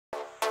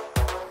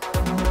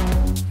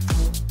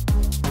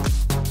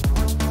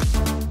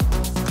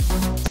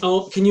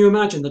Oh, can you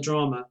imagine the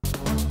drama?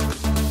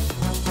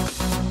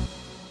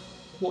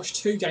 Watched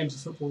 2 games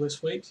of football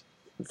this week.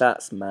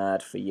 That's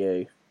mad for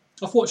you.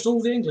 I've watched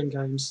all the England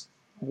games.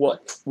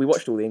 We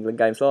watched all the England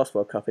games last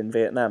World Cup in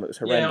Vietnam. It was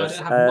Yeah, I horrendous.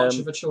 didn't have much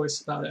of a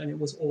choice about it, and it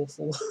was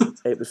awful.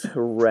 It was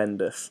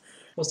horrendous.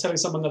 I was telling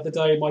someone the other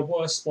day, my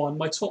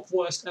top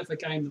worst ever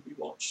game that we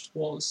watched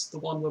was the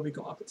one where we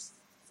got up at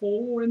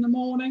 4 in the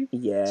morning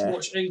Yeah. to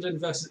watch England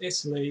versus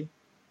Italy,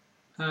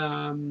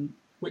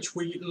 which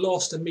we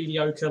lost a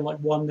mediocre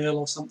 1-0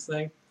 or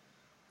something.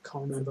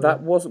 Can't remember.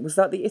 Was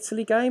that the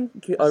Italy game?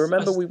 I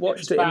remember we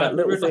watched it in that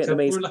little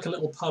Vietnamese. We were in a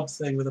little pub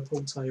thing with a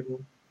pool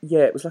table.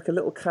 Yeah, it was like a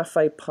little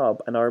cafe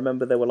pub, and I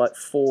remember there were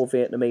 4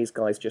 Vietnamese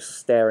guys just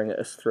staring at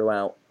us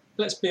throughout.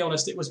 Let's be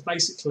honest, it was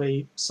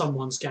basically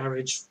someone's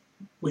garage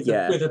with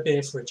a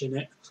beer fridge in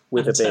it.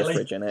 With a beer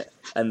fridge in it.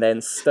 And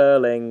then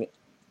Sterling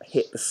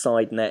hit the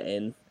side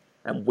netting,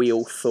 and we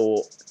all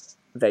thought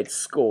they'd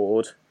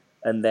scored,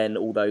 and then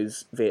all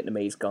those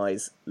Vietnamese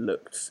guys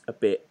looked a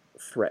bit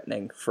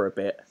threatening for a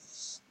bit.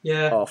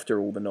 Yeah. After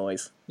all the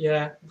noise.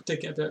 Yeah, did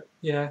get a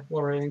bit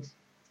worrying.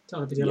 Don't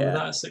want to be dealing with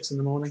that at 6 in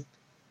the morning.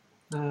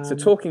 So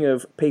talking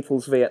of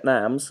people's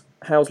Vietnams,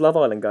 how's Love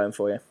Island going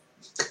for you?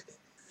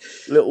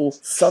 Little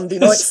Sunday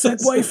night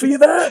segue for you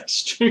there.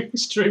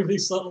 Extremely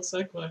subtle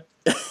segue.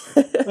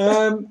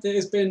 It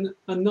has been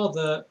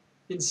another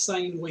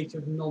insane week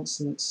of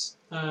nonsense.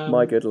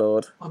 My good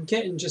lord. I'm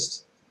getting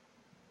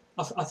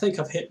I think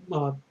I've hit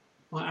my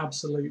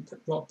absolute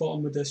rock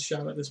bottom with this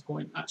show at this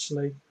point,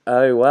 actually.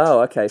 Oh,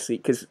 wow, okay. See,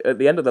 because at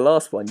the end of the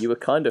last one, you were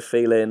kind of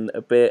feeling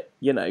a bit,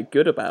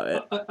 good about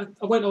it.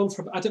 I went on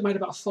I made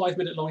about a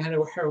 5-minute long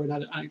heroin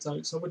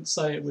anecdote, so I wouldn't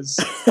say it was...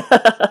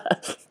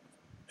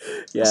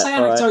 Yeah, I say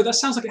anecdote, right. That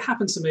sounds like it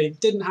happened to me. It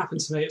didn't happen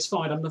to me, it's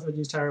fine, I've never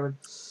used heroin.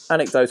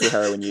 Anecdotal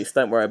heroin use,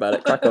 don't worry about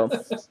it, crack on.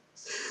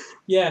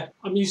 Yeah,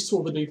 I'm used to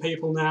all the new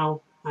people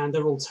now, and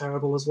they're all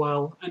terrible as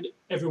well, and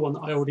everyone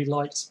that I already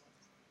liked,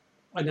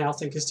 I now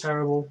think is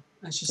terrible.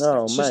 It's just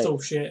all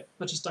shit.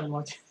 I just don't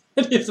like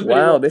any of them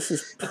anymore. This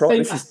is I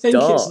think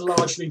dark. it's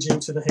largely due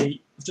to the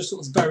heat. I've just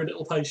got very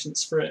little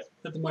patience for it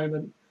at the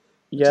moment.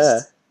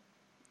 Yeah.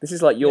 This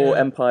is like your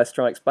Empire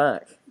Strikes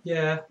Back.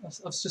 Yeah,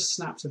 I've just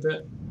snapped a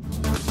bit.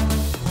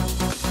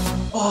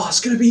 I bet it's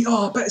going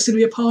to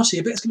be a party.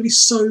 I bet it's going to be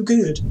so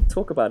good.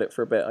 Talk about it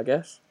for a bit, I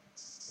guess.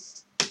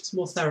 It's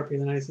more therapy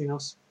than anything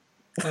else.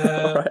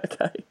 Right,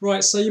 okay.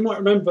 Right, so you might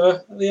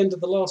remember at the end of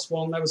the last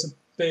one, there was a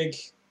big...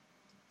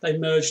 They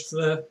merged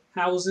the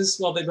houses.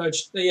 Well, they brought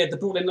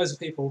in loads of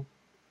people,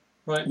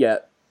 right? Yeah,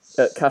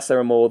 at Casa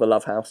Amor, the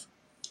Love House.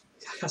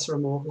 Casa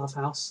Amor, Love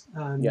House.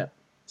 Yeah.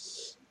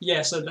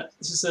 Yeah, so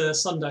this is a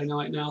Sunday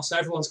night now, so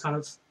everyone's kind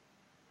of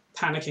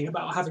panicking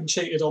about having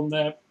cheated on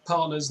their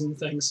partners and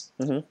things,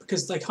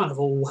 because they kind of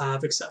all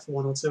have, except for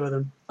 1 or 2 of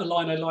them. A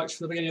line I liked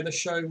from the beginning of the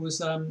show was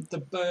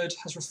the bird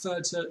has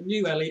referred to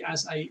New Ellie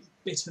as a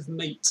bit of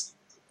meat.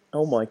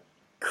 Oh my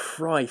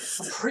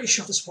Christ. I'm pretty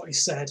sure that's what he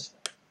said.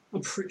 I'm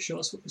pretty sure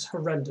it's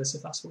horrendous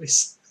if that's what he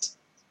said.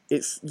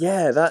 Is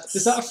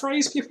that a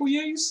phrase people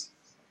use?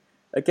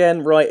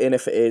 Again, write in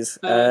if it is.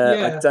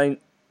 Yeah. It's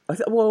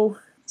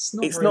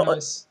not very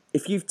nice.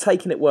 If you've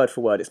taken it word for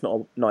word, it's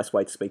not a nice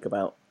way to speak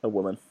about a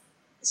woman.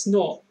 It's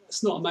not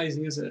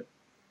amazing, is it?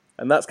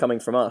 And that's coming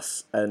from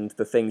us, and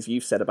the things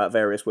you've said about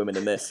various women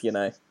in this,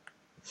 that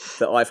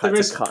I've had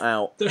to cut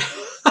out.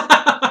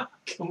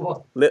 Come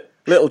on.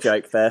 Little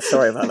joke there,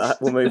 sorry about that,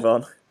 we'll move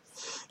on.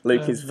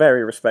 Luke is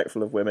very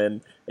respectful of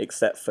women,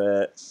 except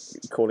for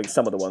calling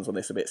some of the ones on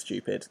this a bit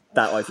stupid.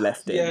 That I've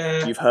left in.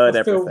 Yeah, You've heard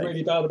everything. I feel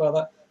really bad about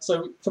that.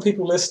 So, for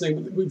people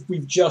listening,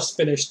 we've just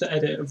finished the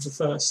edit of the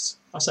first...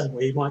 I say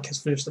Mike has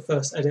finished the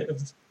first edit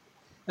of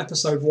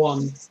episode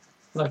 1.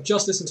 And I've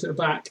just listened to it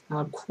back, and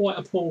I'm quite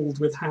appalled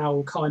with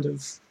how kind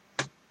of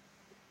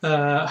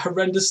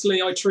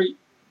horrendously I treat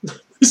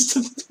most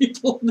of the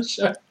people on the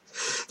show.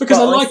 Because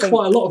I like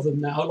quite a lot of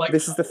them now.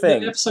 This is the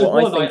thing. In episode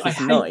 1, I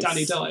hate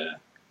Danny Dyer.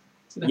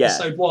 In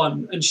episode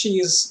 1, and she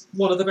is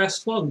one of the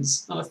best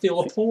ones, and I feel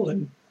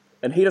appalling.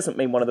 And he doesn't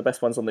mean one of the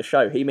best ones on the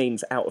show. He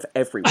means out of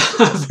everyone.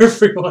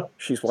 Everyone.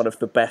 She's one of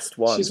the best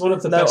ones. She's one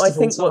of the best. I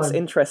think what's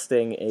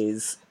interesting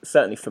is,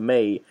 certainly for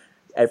me,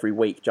 every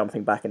week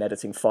jumping back and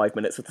editing 5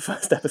 minutes of the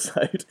first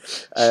episode.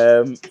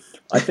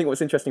 I think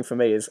what's interesting for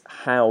me is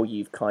how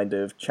you've kind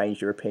of changed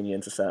your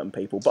opinion to certain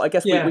people. But I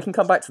guess we can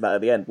come back to that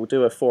at the end. We'll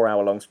do a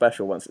 4-hour-long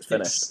special once it's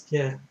finished.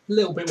 A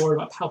little bit worried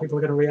about how people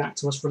are going to react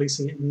to us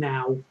releasing it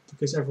now,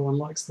 because everyone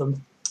likes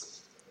them.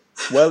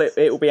 Well, it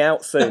will be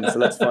out soon, so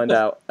let's find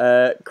out.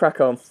 Crack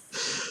on.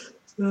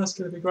 That's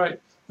going to be great.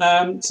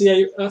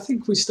 I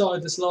think we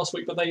started this last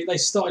week, but they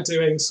started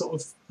doing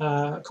sort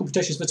of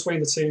competitions between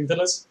the 2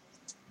 villas.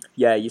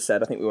 Yeah, you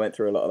said. I think we went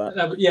through a lot of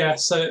that.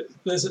 So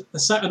there's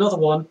another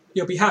one.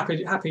 You'll be happy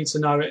to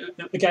know it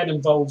again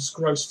involves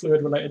gross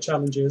fluid related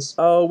challenges.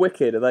 Oh,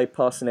 wicked! Are they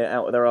passing it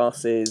out of their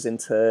arses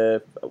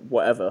into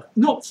whatever?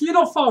 You're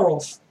not far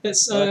off.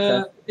 It's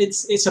a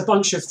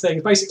bunch of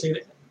things.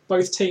 Basically,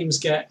 both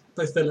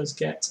villas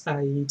get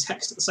a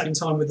text at the same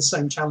time with the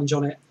same challenge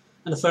on it,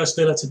 and the first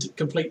villa to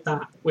complete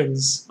that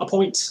wins a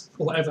point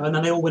or whatever, and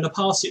then they all win a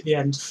party at the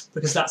end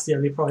because that's the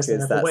only prize they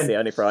Because ever that's win. the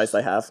only prize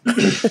they have.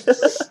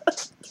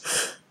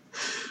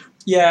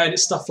 Yeah, and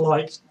it's stuff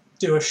like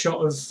do a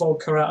shot of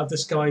vodka out of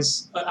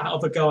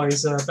a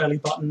guy's belly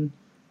button.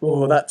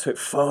 Oh, that took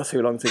far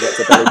too long to get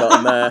to belly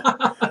button there.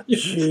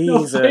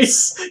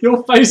 Jesus.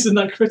 Your face in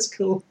that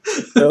critical.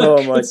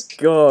 Oh my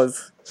god.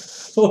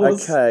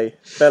 Pause. Okay,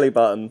 belly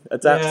button.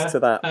 Adapt to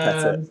that.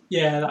 Pet it.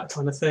 Yeah, that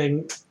kind of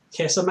thing.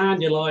 Kiss a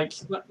man you like.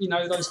 You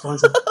know, those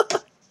kinds of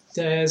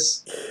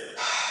dares.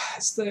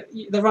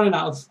 They're running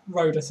out of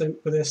road, I think,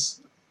 with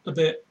this a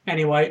bit.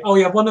 Anyway, oh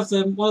yeah, one of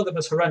them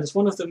was horrendous.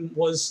 One of them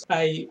was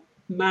a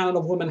man and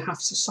a woman have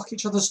to suck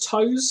each other's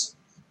toes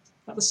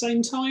at the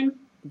same time.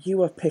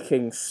 You are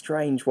picking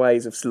strange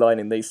ways of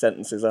lining these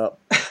sentences up.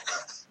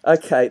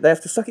 Okay, they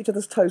have to suck each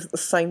other's toes at the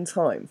same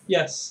time.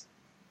 Yes.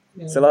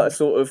 Yeah, So like a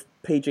sort of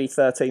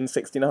PG-13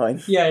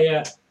 69.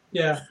 Yeah.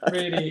 Okay.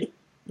 Really,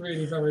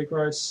 really very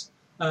gross.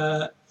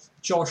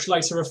 Josh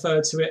later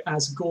referred to it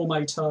as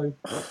gourmet toe.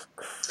 Oh,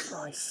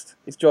 Christ.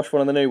 Is Josh one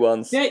of the new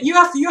ones? Yeah, you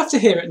have to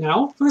hear it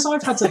now because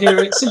I've had to hear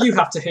it, so you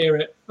have to hear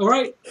it. All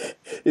right.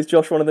 Is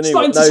Josh one of the new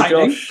ones?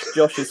 No,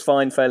 Josh is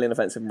fine, fairly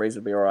inoffensive, and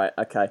reasonably all right.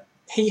 Okay.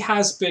 He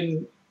has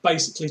been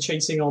basically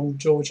cheating on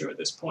Georgia at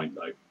this point,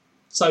 though.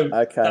 So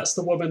that's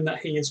the woman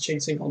that he is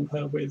cheating on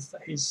her with,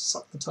 that he's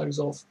sucked the toes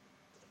off.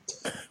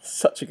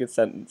 Such a good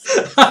sentence.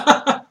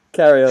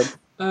 Carry on.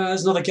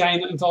 There's another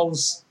game that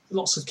involves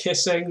lots of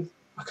kissing.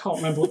 I can't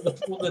remember what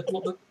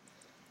the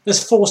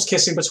there's forced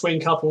kissing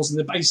between couples, and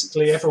then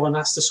basically everyone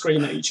has to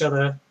scream at each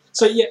other.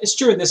 So yeah, it's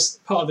during this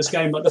part of this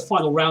game, like the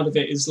final round of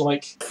it is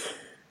like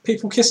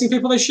people kissing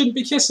people they shouldn't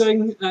be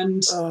kissing,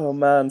 and oh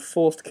man,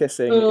 forced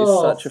kissing is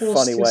such a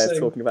funny way of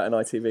talking about an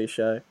ITV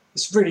show.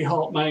 It's really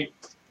hot, mate.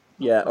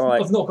 Yeah, all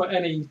right. I've not got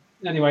any.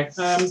 Anyway,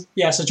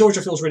 so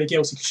Georgia feels really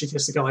guilty because she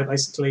kissed the guy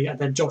basically, and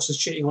then Josh is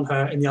cheating on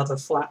her in the other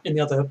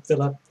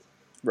villa,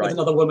 with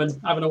another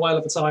woman, having a whale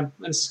of a time.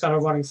 And this is kind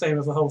of a running theme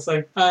of the whole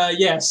thing.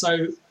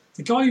 So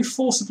the guy who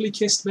forcibly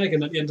kissed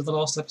Megan at the end of the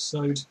last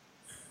episode,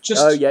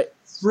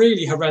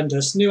 really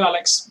horrendous. New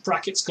Alex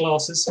brackets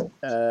glasses.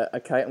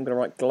 Okay, I'm going to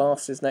write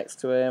glasses next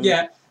to him.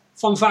 Yeah.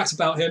 Fun fact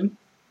about him.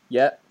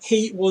 Yeah.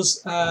 He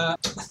was, I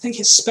think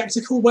it's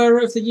Spectacle Wearer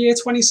of the Year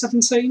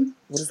 2017.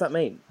 What does that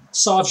mean?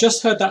 So I've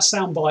just heard that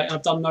soundbite.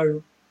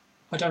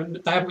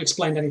 They haven't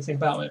explained anything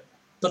about it,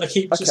 but they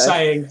keep just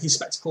saying he's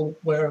Spectacle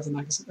Wearer of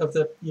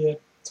the year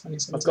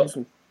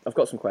 2017. I've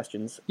got some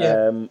questions.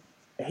 Yeah.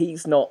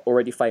 He's not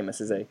already famous,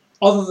 is he?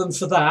 Other than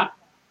for that.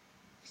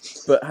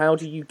 But how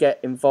do you get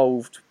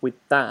involved with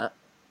that?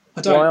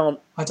 I don't know.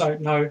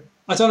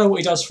 I don't know what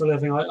he does for a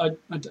living. I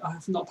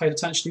have not paid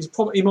attention.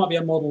 He might be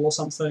a model or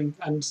something,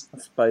 and I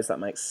suppose that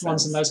makes sense.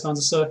 Runs in those kinds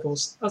of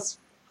circles. I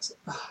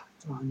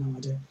have no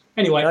idea.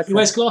 Anyway, He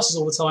wears glasses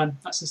all the time.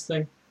 That's his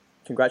thing.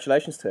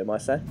 Congratulations to him, I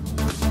say.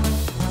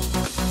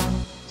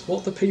 It's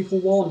what the people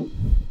want.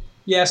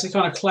 Yeah, so he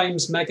kind of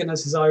claims Megan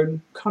as his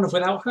own, kind of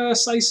without her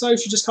say-so.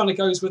 She just kind of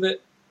goes with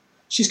it.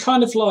 She's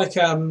kind of like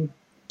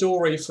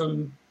Dory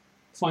from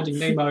Finding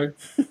Nemo.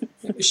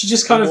 She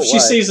just kind of, she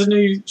sees a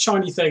new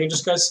shiny thing and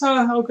just goes,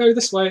 I'll go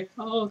this way.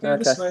 I'll go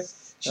this way.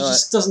 She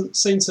just doesn't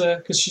seem to,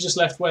 because she just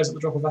left Wes at the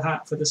drop of a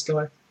hat for this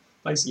guy,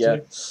 basically.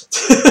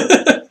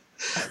 Yeah.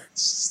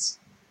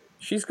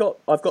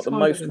 I've got the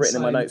most written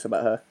in my notes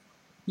about her.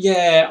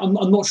 Yeah, I'm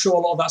not sure a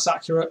lot of that's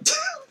accurate.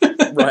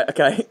 Right,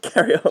 okay,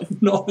 carry on.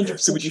 Not 100%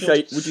 So would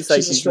you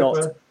say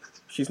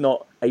she's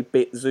not a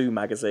Bit Zoo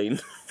magazine?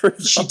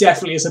 She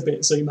definitely is a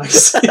Bit Zoo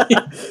magazine.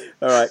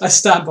 All right. I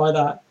stand by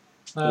that.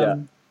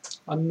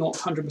 I'm not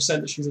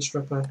 100% that she's a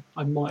stripper.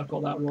 I might have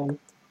got that wrong.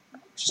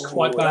 Which is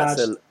quite bad.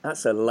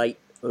 That's a late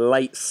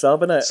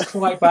sub, isn't it? It's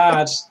quite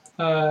bad.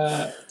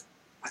 I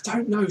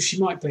don't know. She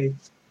might be.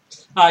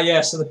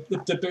 So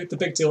the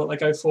big deal that they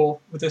go for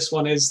with this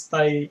one is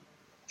they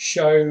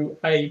show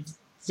a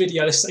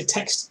video. They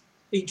text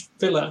each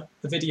villa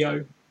the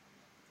video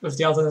of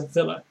the other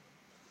villa.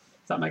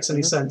 If that makes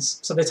any sense.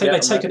 So they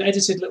take an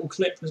edited little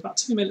clip that's about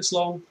 2 minutes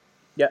long.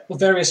 Yeah. With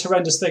various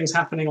horrendous things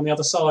happening on the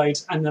other side,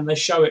 and then they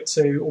show it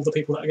to all the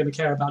people that are going to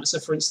care about it. So,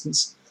 for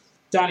instance,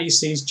 Danny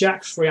sees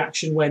Jack's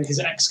reaction when his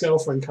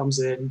ex-girlfriend comes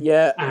in.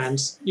 Yeah.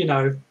 And,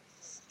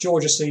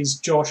 Georgia sees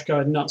Josh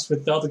going nuts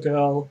with the other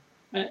girl.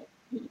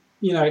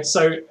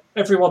 So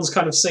everyone's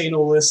kind of seen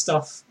all this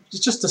stuff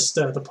just to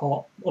stir the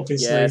pot,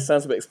 obviously. Yeah, it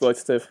sounds a bit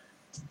exploitative.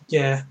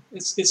 Yeah,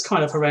 it's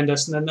kind of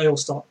horrendous, and then they all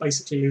start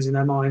basically losing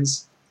their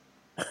minds.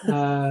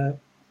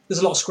 There's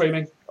a lot of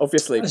screaming.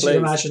 Obviously, as you can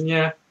imagine,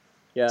 yeah.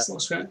 Yeah. It's a lot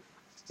of screaming.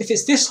 If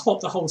it's this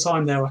hot the whole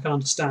time there, I can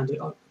understand it,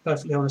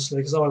 perfectly honestly,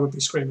 because I would be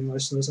screaming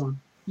most of the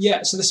time.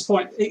 Yeah, so this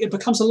point, it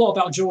becomes a lot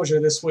about Georgia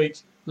this week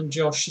and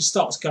Josh. She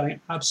starts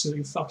going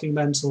absolutely fucking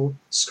mental,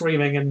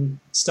 screaming and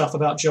stuff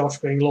about Josh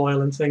being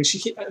loyal and things.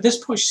 At this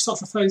point, she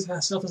starts referring to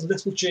herself as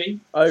Little G.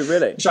 Oh,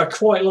 really? Which I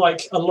quite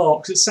like a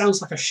lot, because it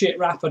sounds like a shit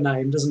rapper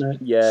name, doesn't it?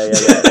 Yeah.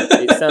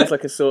 It sounds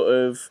like a sort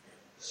of...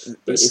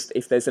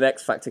 If there's an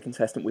X Factor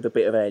contestant with a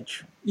bit of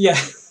edge, yeah,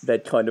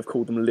 they'd kind of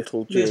call them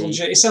Little G. Little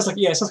G. It sounds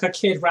like a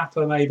kid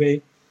rapper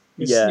maybe.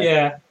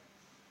 Yeah.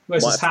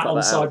 Wears Might his have to hat cut on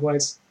that out.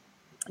 sideways.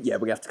 Yeah,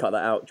 we have to cut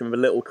that out. Do you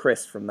remember Little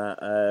Chris from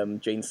that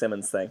Gene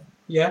Simmons thing?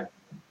 Yeah.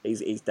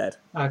 He's dead.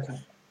 Okay.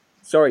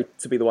 Sorry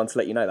to be the one to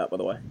let you know that, by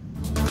the way.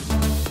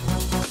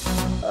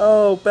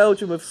 Oh,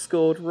 Belgium have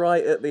scored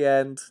right at the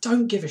end.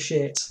 Don't give a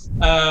shit.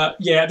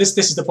 This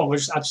is the point where I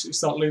just absolutely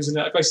start losing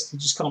it. I basically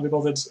just can't be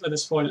bothered at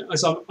this point.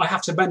 I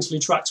have to mentally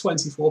track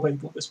 24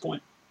 people at this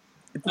point.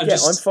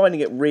 I'm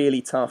finding it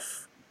really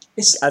tough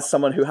as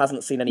someone who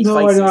hasn't seen any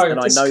faces, and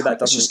I know that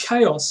doesn't... It's just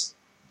chaos.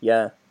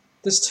 Yeah.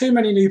 There's too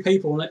many new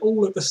people, and they all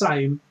look the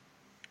same.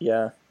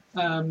 Yeah.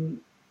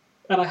 And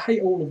I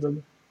hate all of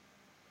them.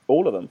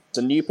 All of them?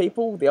 The new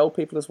people? The old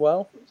people as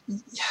well?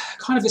 Yeah,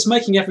 kind of. It's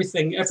making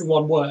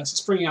everyone worse.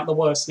 It's bringing out the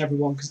worst in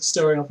everyone because it's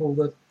stirring up all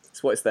the...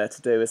 It's what it's there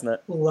to do, isn't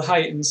it? All the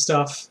hate and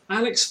stuff.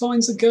 Alex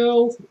finds a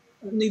girl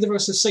neither of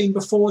us have seen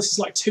before. This is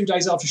like 2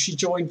 days after she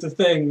joined the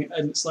thing,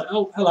 and it's like,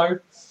 oh, hello.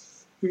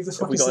 Who the fuck is this?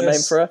 Have we got a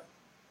name for her?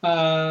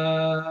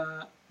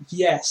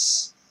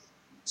 Yes.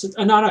 So,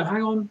 no,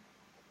 hang on.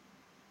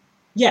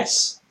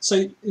 Yes. So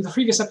in the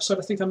previous episode,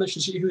 I think I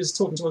mentioned she was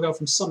talking to a girl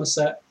from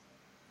Somerset.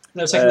 And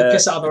they were taking the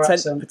piss out of her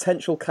accent.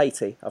 Potential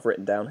Katie, I've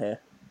written down here.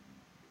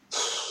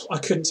 I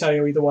couldn't tell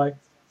you either way.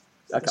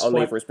 Okay, I'll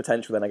leave her as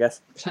potential then, I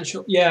guess.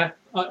 Potential, yeah.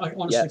 I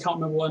honestly can't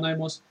remember what her name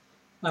was.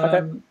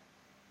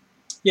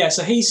 Yeah,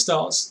 so he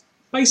starts...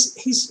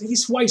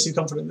 He's way too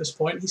confident at this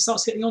point. He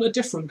starts hitting on a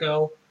different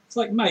girl. It's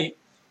like, mate...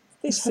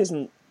 This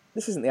isn't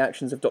the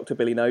actions of Dr.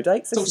 Billy No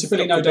Dates. Dr.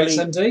 Billy No Dates,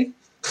 MD.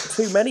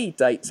 Too many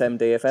dates,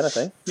 MD, if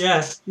anything.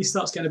 Yeah, he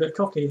starts getting a bit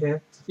cocky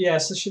here. Yeah,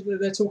 so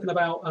they're talking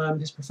about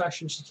his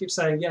profession. She keeps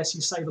saying, yes, you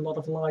save a lot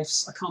of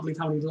lives. I can't believe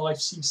how many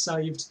lives you've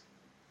saved.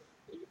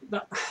 My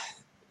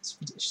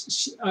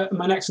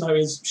next note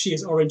is, she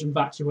is orange and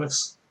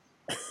vacuous.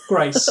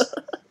 Grace.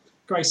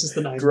 Grace is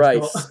the name.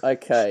 Grace,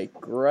 okay.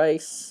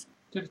 Grace.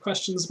 Do you have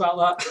questions about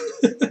that?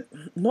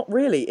 Not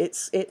really.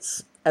 It's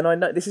and I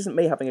know this isn't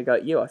me having a go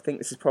at you. I think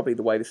this is probably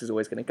the way this is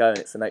always going to go, and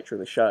it's the nature of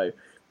the show.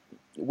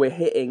 We're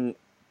hitting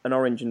an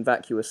orange and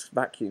vacuous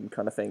vacuum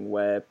kind of thing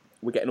where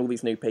we're getting all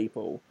these new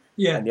people,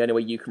 and the only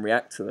way you can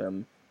react to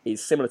them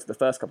is similar to the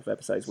first couple of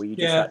episodes where you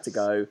just had to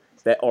go,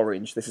 they're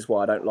orange, this is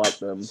why I don't like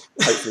them,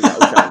 hopefully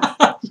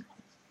that'll change.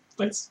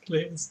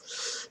 Basically it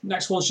is.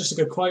 Next one's just a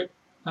good quote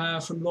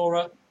from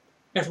Laura.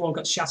 Everyone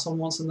got shat on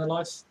once in their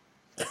life.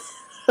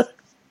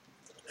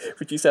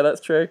 Would you say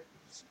that's true?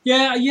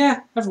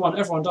 Yeah.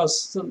 Everyone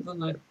does, don't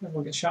they?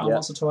 Everyone gets shat on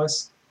once or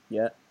twice.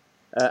 Yeah.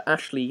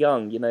 Ashley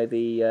Young, you know,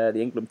 the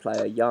England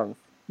player Young.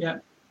 Yeah.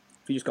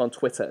 If you just go on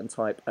Twitter and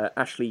type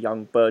Ashley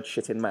Young bird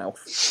shit in mouth.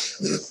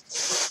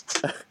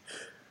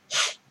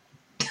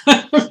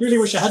 I really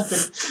wish I had been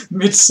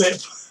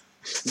mid-sip.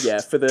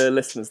 Yeah, for the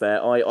listeners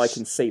there, I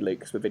can see Luke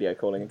because we're video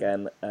calling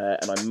again,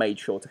 and I made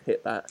sure to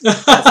hit that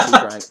as he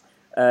drank.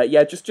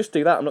 Yeah, just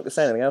do that. I'm not going to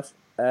say anything else.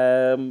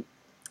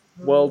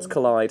 Worlds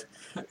collide.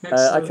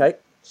 Okay,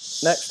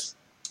 next.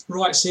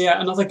 Right, so yeah,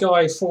 another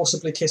guy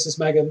forcibly kisses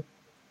Megan.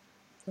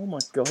 Oh my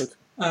god. So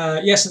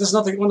there's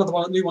one of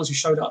the new ones who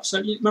showed up. So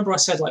you remember I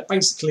said, like,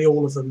 basically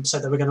all of them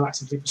said they were going to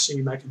actively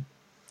pursue Megan.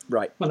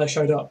 Right. When they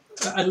showed up.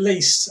 At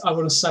least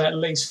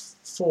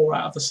 4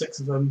 out of the 6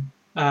 of them.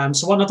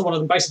 So another one of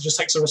them basically just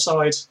takes her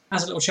aside,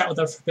 has a little chat with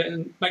her for a bit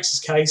and makes his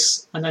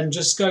case, and then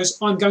just goes,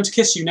 I'm going to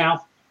kiss you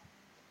now.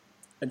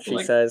 And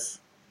she says...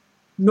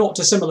 Not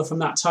dissimilar from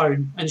that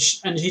tone. And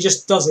he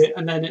just does it,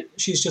 and then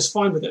she's just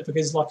fine with it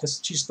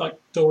because she's like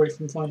Dory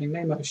from Finding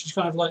Nemo. She's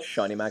kind of like...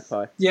 Shiny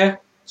magpie. Yeah.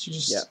 She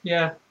just...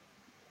 Yeah.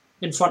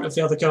 In front of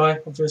the other guy,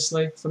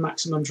 obviously, for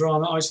maximum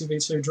drama,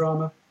 ITV2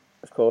 drama.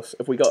 Of course.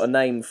 Have we got a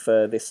name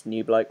for this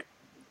new bloke?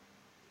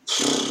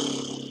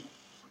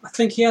 I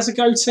think he has a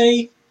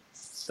goatee.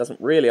 Doesn't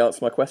really answer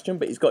my question,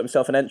 but he's got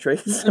himself an entry.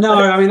 So. No,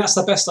 I mean, that's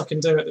the best I can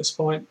do at this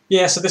point.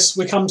 Yeah, so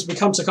we come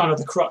to kind of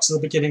the crux of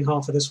the beginning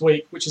half of this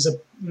week, which is a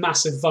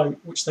massive vote,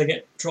 which they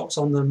get dropped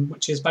on them,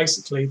 which is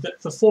basically that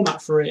the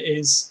format for it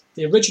is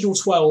the original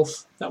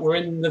 12 that were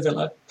in the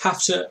villa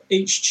have to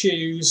each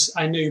choose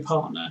a new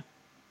partner.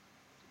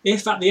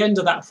 If at the end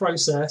of that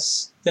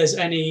process there's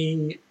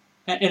any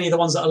of the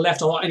ones that are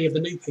left are any of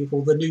the new people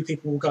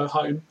will go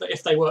home. But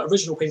if they were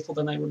original people,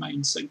 then they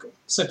remain single.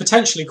 So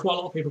potentially quite a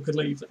lot of people could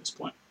leave at this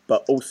point.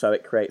 But also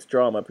it creates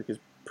drama because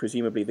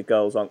presumably the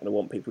girls aren't going to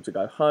want people to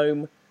go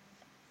home.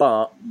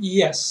 But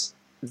yes,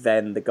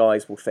 then the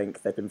guys will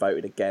think they've been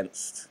voted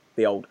against.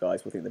 The old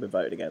guys will think they've been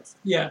voted against.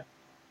 Yeah.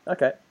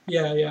 Okay.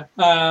 Yeah.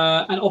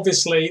 And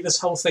obviously this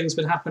whole thing's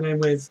been happening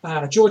with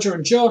Georgia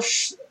and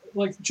Josh.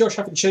 Like, Josh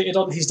having cheated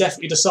on, he's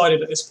definitely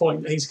decided at this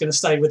point that he's going to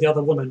stay with the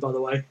other woman, by the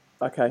way.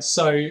 Okay.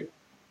 So,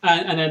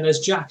 and then there's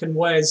Jack and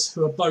Wes,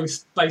 who are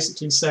both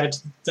basically said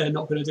they're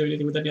not going to do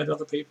anything with any of the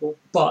other people.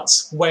 But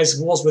Wes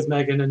was with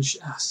Megan, and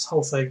this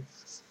whole thing.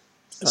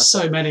 There's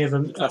so many of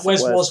them.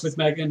 Wes was with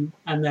Megan,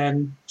 and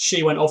then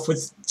she went off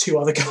with 2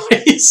 other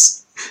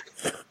guys.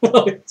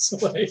 Which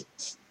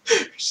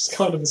is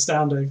kind of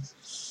astounding.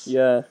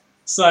 Yeah.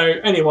 So,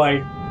 anyway,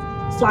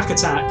 flak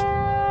attack.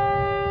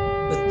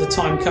 The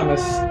time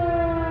cometh.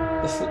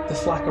 The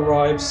flak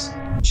arrives.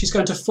 She's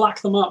going to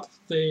flack them up,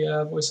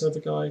 the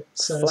voiceover guy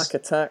says. Flack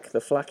attack, the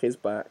flack is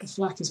back. The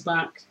flack is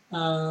back.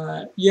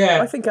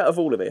 Yeah. I think out of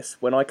all of this,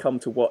 when I come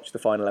to watch the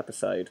final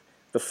episode,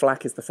 the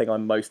flack is the thing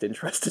I'm most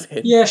interested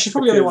in. Yeah, she's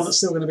probably the only one that's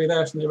still going to be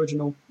there from the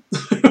original.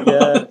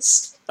 Yeah.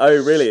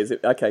 Oh, really? Is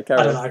it? Okay, carry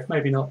on. I don't know,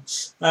 maybe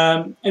not.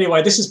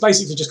 Anyway, this is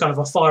basically just kind of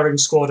a firing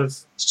squad of...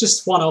 It's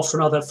just one after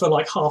another for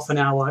like half an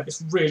hour.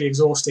 It's really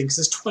exhausting because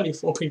there's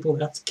 24 people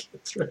they have to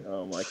get through.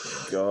 Oh my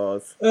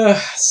god.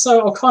 So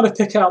I'll kind of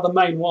pick out the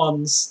main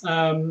ones.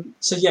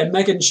 So yeah,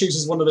 Megan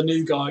chooses one of the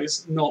new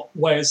guys, not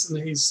Wes,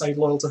 and he's stayed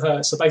loyal to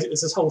her. So basically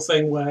there's this whole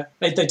thing where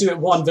they do it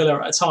one villa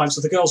at a time.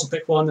 So the girls will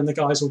pick one and the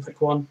guys will pick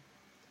one.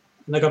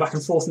 And they go back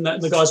and forth, and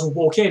the guys will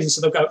walk in.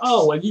 So they'll go,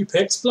 "Oh, and you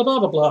picked blah blah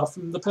blah blah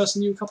from the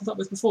person you coupled up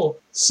with before."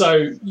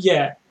 So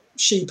yeah,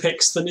 she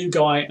picks the new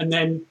guy, and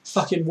then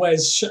fucking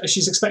Wes.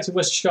 She's expecting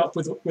Wes to show up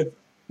with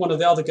one of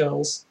the other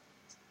girls,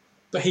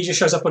 but he just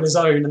shows up on his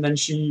own, and then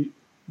she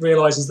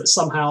realizes that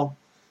somehow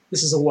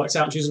this has all worked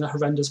out. And she's a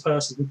horrendous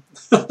person.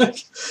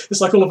 It's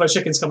like all of her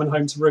chickens coming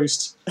home to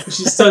roost.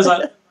 She turns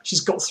out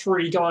she's got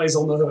 3 guys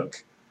on the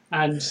hook,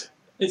 and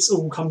it's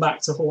all come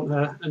back to haunt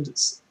her. And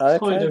it's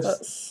kind of.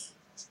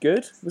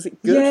 Good? Was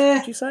it good, yeah,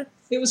 did you say?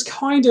 It was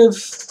kind of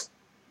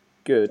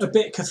good. A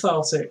bit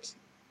cathartic,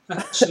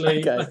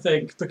 actually, Okay. I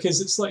think,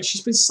 because it's like she's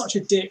been such a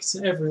dick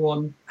to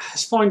everyone.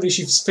 Finally,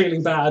 she's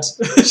feeling bad.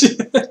 She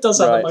does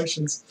have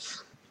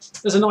emotions.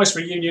 There's a nice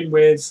reunion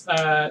with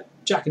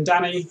Jack and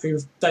Danny,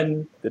 who've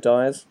then... The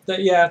Dyers?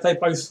 They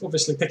both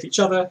obviously pick each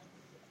other.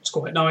 It's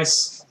quite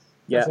nice.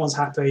 Yeah. Everyone's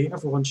happy.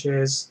 Everyone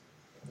cheers.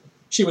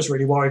 She was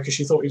really worried because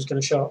she thought he was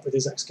going to show up with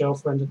his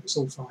ex-girlfriend, and it's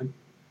all fine.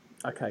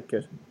 Okay,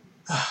 good.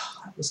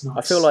 That was nice.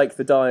 I feel like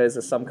the Dyers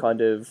are some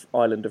kind of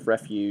island of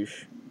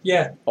refuge.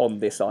 Yeah. On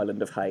this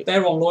island of hate.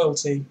 They're on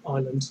Loyalty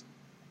Island.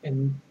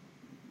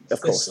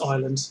 This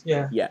island,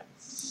 yeah. Yeah.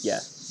 Yeah.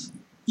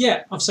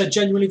 Yeah, I've said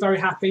genuinely very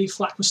happy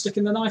Flack was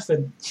sticking the knife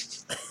in.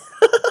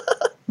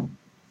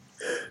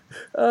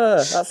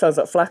 That sounds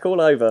like Flack all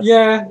over.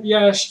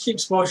 Yeah, she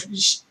keeps... Well,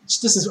 she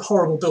does this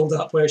horrible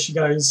build-up where she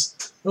goes,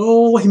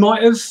 "Oh, he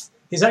might have...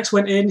 His ex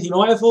went in, he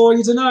might have... Oh,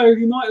 you don't know,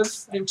 he might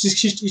have..."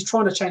 She's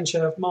trying to change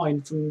her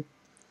mind from...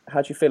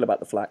 How do you feel about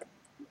the Flack?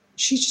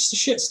 She's just a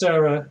shit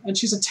stirrer, and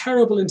she's a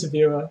terrible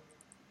interviewer.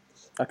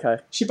 Okay.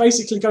 She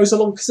basically goes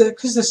along...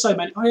 Because there's so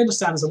many... I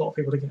understand there's a lot of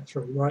people to get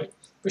through, right?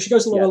 But she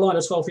goes along a line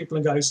of 12 people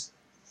and goes,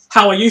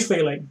 "How are you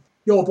feeling?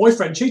 Your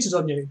boyfriend cheated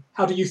on you.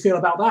 How do you feel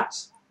about that?"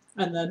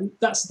 And then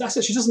that's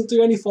it. She doesn't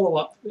do any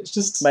follow-up. It's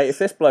just... Mate, if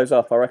this blows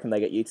up, I reckon they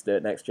get you to do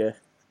it next year.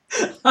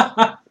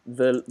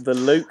 the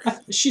Luke...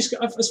 She's,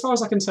 as far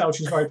as I can tell,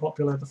 she's very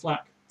popular, the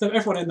Flack.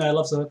 Everyone in there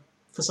loves her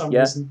for some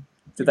reason.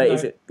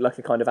 Is it like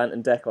a kind of Ant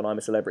and Dec on I'm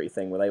a Celebrity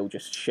thing where they all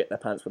just shit their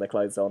pants with their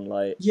clothes on?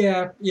 Like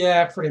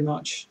Yeah, pretty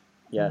much.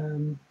 Yeah.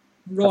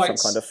 Right.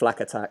 Some kind of Flack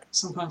attack.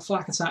 Some kind of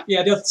Flack attack.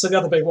 Yeah, the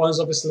other big one is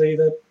obviously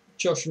the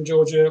Josh and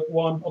Georgia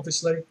one,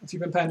 obviously, if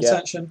you've been paying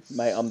attention.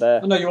 Mate, I'm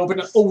there. I know you've all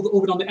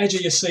been on the edge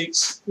of your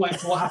seats waiting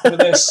for what happened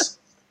with this.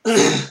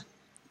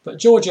 But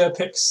Georgia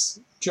picks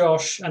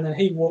Josh, and then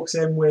he walks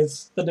in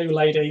with the new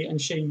lady,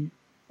 and she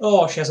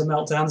has a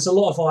meltdown. There's a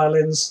lot of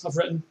violins I've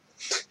written.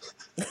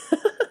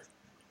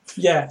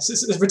 Yeah,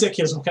 it's a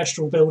ridiculous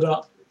orchestral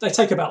build-up. They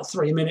take about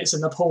 3 minutes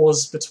in the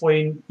pause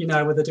between,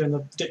 where they're doing the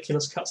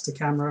ridiculous cuts to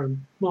camera,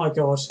 and my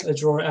God, they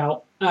draw it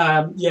out.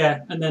 And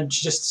then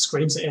she just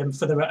screams at him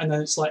and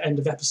then it's like end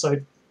of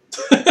episode.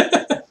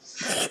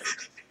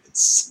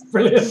 It's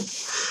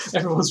brilliant.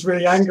 Everyone's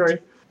really angry.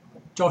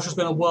 Josh has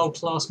been a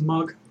world-class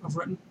mug, I've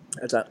written.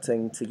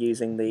 Adapting to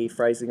using the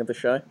phrasing of the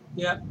show.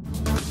 Yeah.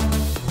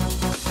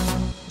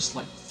 It's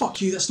like,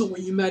 fuck you, that's not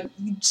what you meant.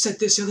 You said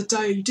this the other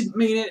day, you didn't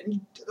mean it.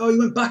 You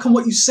went back on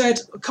what you said.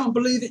 I can't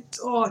believe it.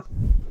 Oh.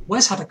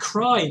 Wes had a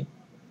cry.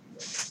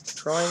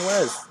 Crying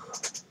Wes.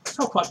 I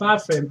felt quite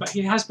bad for him, but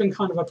he has been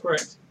kind of a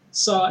prick.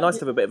 So nice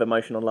to have a bit of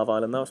emotion on Love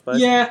Island, though, I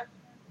suppose. Yeah.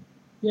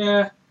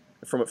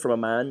 From a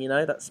man,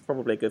 that's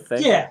probably a good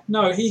thing. Yeah,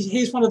 no,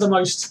 he's one of the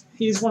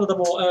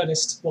more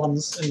earnest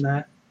ones in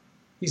there.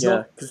 He's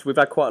not, because we've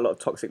had quite a lot of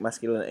toxic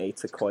masculinity,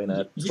 to coin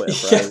a Twitter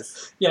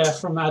phrase. Yeah,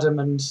 from Adam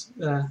and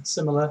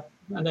similar,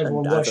 and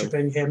everyone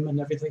worshipping him and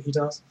everything he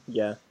does.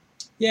 Yeah.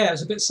 Yeah, it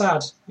was a bit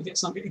sad. He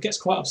gets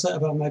quite upset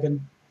about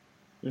Megan.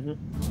 Mm-hmm.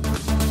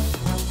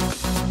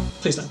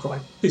 Please don't cry.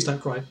 Please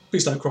don't cry.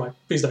 Please don't cry.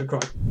 Please don't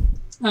cry.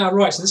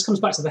 Right, so this comes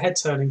back to the head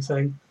turning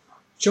thing.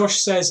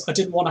 Josh says, "I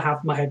didn't want to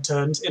have my head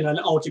turned" in an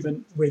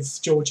argument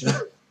with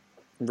Georgia.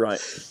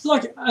 Right.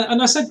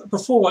 And I said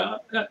before,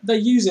 they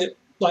use it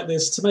like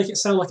this to make it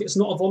sound like it's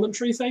not a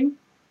voluntary thing.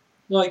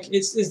 Like,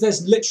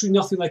 there's literally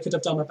nothing they could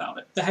have done about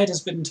it. The head has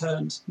been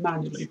turned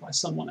manually by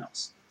someone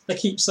else. They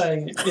keep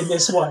saying it in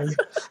this way.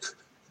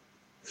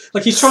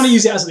 Like, he's trying to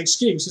use it as an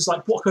excuse. It's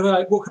like, what could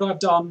I have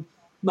done?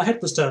 My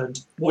head was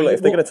turned.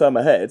 If they're going to turn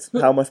my head,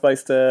 how am I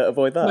supposed to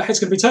avoid that? My head's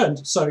going to be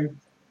turned, so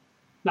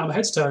now my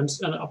head's turned,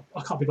 and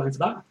I can't be blamed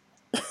for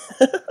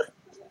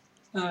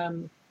that.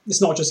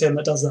 It's not just him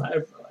that does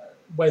that.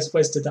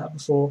 Wes did that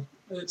before.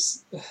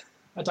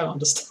 I don't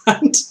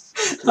understand.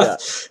 Yeah.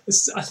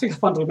 I think I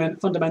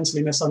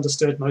fundamentally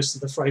misunderstood most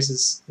of the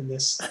phrases in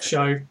this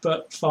show,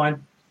 but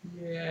fine.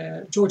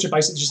 Yeah, Georgia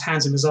basically just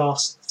hands him his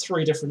arse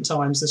 3 different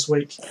times this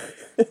week.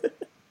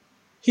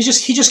 He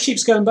just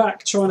keeps going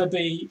back, trying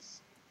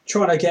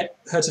to get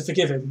her to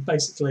forgive him,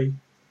 basically,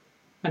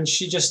 and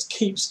she just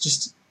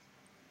keeps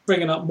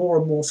bringing up more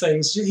and more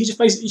things. He just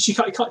basically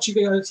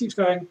keeps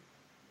going,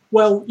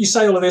 well, you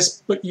say all of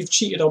this, but you've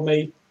cheated on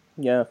me.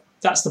 Yeah.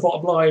 That's the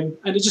bottom line,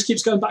 and it just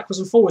keeps going backwards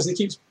and forwards. And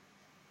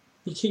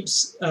he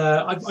keeps.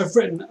 I've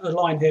written a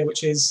line here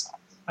which is,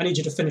 "I need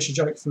you to finish a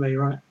joke for me,"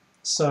 right?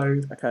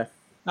 So. Okay.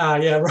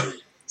 Yeah, right.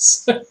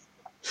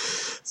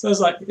 So it's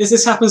like,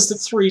 this happens to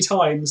 3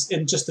 times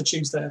in just the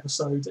Tuesday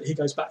episode that he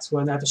goes back to her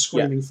and they have a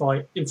screaming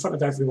fight in front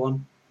of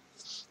everyone.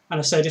 And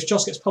I said, if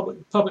Joss gets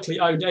publicly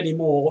owned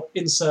anymore,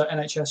 insert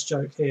NHS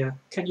joke here.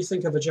 Can you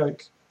think of a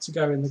joke to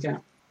go in the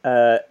gap?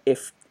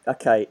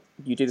 Okay,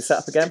 you do the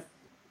setup again.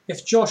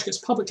 If Josh gets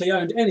publicly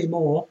owned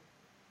anymore,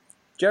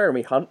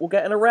 Jeremy Hunt will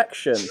get an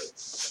erection.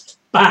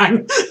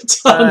 Bang!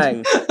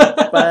 Done.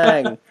 Bang!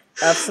 Bang!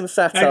 Have some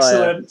satire.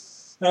 Excellent.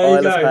 There you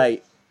Isle go. of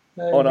Hate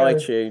on go.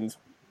 iTunes.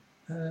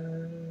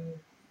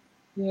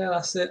 Yeah,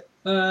 that's it.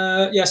 So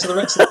the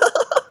rest of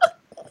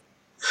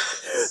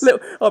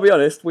Look, I'll be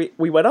honest, we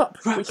went up.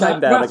 We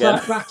came down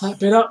again. Wrap that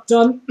bit up,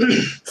 done.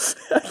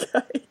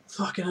 Okay.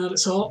 Fucking hell,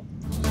 it's hot.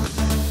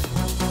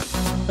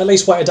 At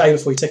least wait a day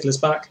before you tickle us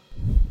back.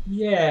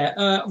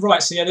 Yeah,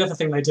 right, so the other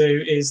thing they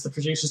do is the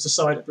producers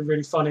decide it'd be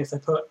really funny if they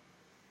put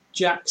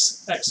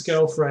Jack's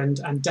ex-girlfriend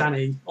and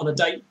Danny on a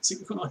date.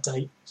 Not a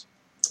date,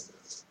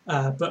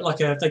 but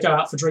they go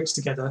out for drinks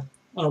together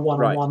on a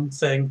one-on-one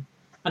thing,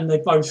 and they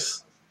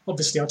both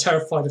obviously are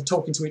terrified of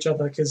talking to each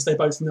other because they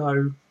both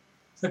know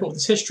they've got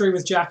this history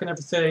with Jack and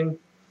everything,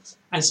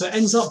 and so it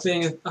ends up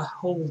being a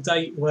whole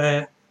date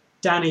where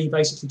Danny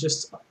basically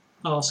just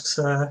asks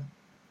her.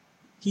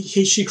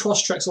 She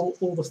cross-checks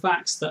all the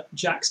facts that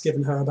Jack's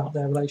given her about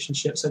their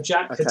relationship. So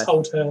Jack had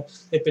told her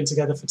they'd been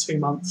together for 2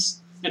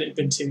 months and it'd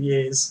been 2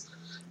 years.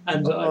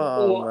 And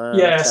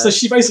so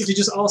she basically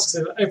just asks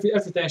him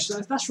everything. She's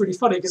like, that's really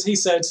funny because he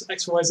said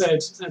X, Y, Z,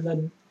 and then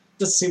it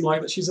doesn't seem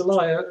like that she's a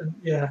liar.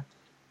 And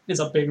ends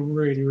up being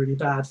really, really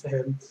bad for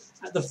him.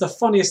 And the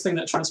funniest thing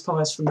that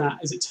transpires from that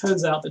is it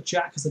turns out that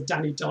Jack has a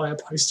Danny Dyer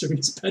poster in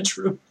his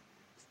bedroom.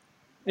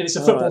 And it's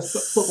a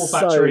football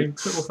factory.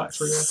 Yeah.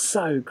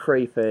 So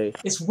creepy.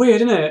 It's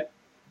weird, isn't it?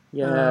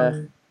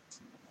 Yeah.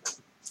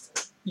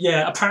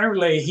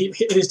 Apparently, in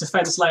his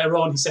defence later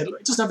on, he said,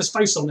 look, it doesn't have his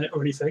face on it or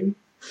anything.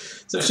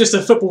 So it's just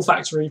a Football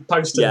Factory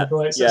poster,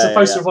 right? So it's a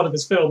poster of one of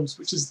his films,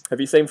 which is...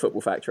 Have you seen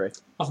Football Factory?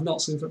 I've not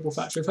seen Football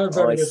Factory. I've heard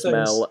very good things.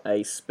 I smell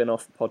a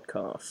spin-off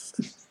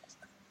podcast.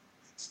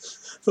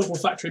 Football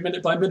Factory,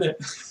 minute by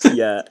minute.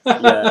 Yeah,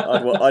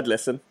 I'd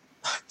listen.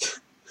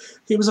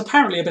 He was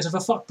apparently a bit of a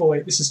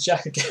fuckboy. This is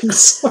Jack again.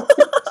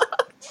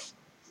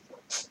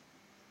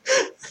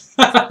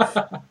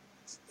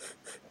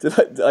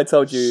 I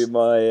told you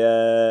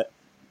my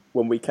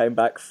when we came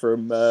back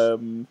from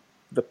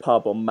the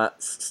pub on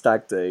Matt's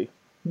stag do.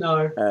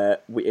 No.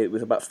 It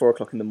was about 4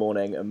 o'clock in the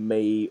morning, and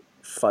me,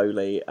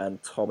 Foley,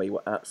 and Tommy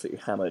were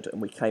absolutely hammered.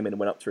 And we came in and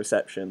went up to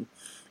reception,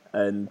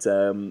 and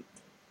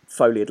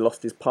Foley had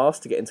lost his pass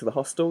to get into the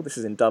hostel. This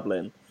is in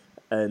Dublin,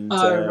 and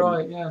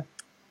right, yeah.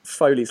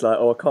 Foley's like,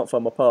 I can't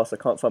find my pass,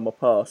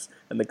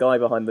 and the guy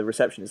behind the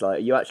reception is like, are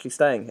you actually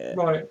staying here?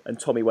 Right. And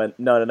Tommy went,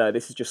 no,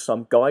 this is just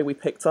some guy we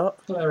picked up.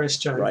 Hilarious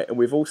joke. Right, and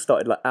we've all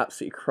started like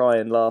absolutely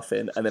crying,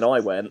 laughing, and then I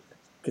went,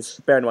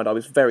 because bear in mind I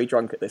was very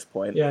drunk at this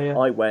point,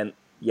 I went,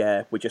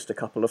 we're just a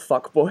couple of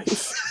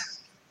fuckboys.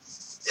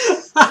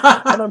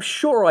 And I'm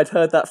sure I'd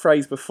heard that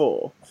phrase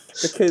before,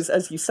 because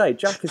as you say,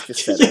 Jack has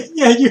just said it.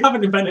 Yeah, you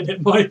haven't invented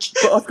it, Mike.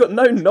 But I've got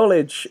no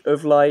knowledge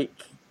of like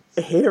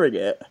hearing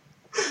it.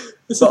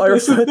 It's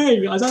a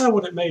thing. I don't know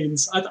what it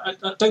means. I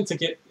don't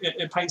think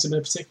it paints him in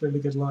a particularly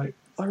good light.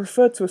 I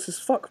referred to us as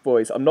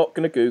fuckboys. I'm not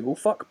going to Google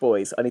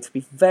fuckboys. I need to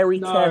be very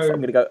careful.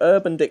 I'm going to go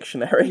Urban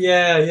Dictionary.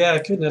 Yeah.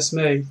 Goodness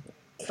me.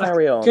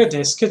 Carry on.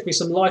 Goodness, could be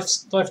some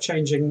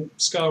life-changing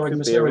scarring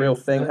material. Could be a real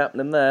thing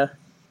happening there.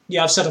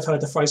 Yeah, I've said I've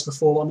heard the phrase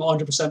before. I'm not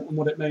 100% on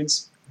what it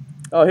means.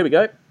 Oh, here we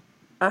go.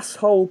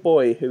 Asshole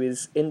boy who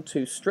is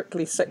into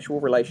strictly sexual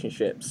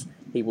relationships.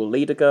 He will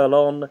lead a girl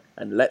on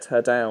and let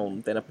her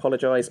down, then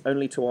apologise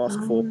only to ask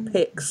for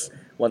pics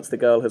once the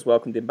girl has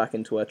welcomed him back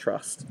into her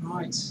trust.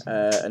 Right.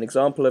 An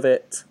example of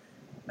it,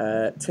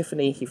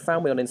 Tiffany, he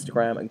found me on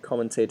Instagram and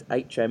commented,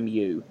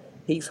 HMU.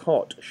 He's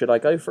hot. Should I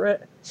go for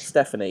it?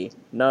 Stephanie,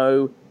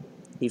 no,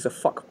 he's a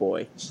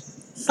fuckboy.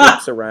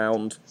 Sleeps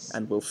around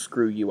and will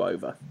screw you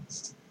over.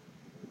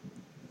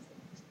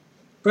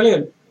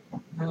 Brilliant.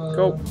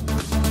 Cool.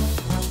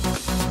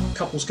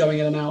 Couples going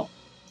in and out.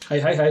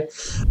 Hey.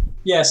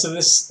 Yeah, so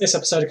this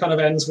episode kind of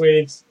ends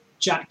with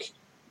Jack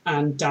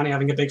and Danny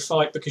having a big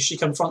fight because she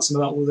confronts him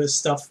about all this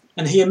stuff.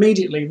 And he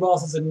immediately,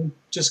 rather than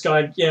just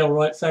going, yeah, all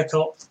right, fair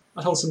cop,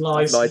 I told some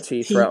lies, lied to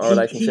you throughout our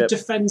relationship. He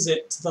defends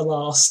it to the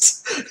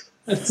last.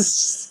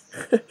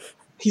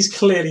 He's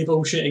clearly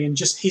bullshitting and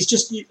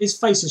his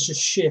face is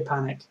just sheer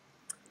panic.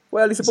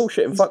 Well, he's a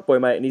bullshitting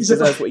fuckboy, mate, and he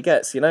deserves what he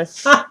gets, you know?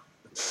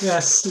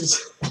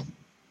 Yes.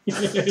 He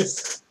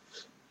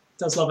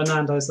does love a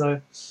Nando's,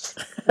 though.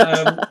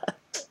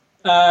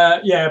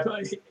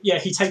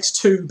 He takes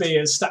 2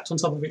 beers stacked on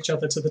top of each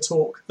other to the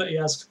talk that he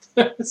has.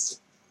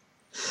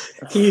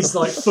 He's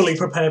like fully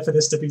prepared for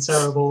this to be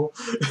terrible.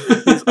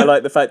 I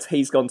like the fact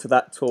he's gone to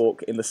that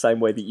talk in the same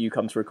way that you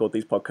come to record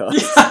these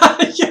podcasts.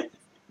 Yeah.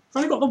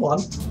 I've only got the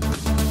one.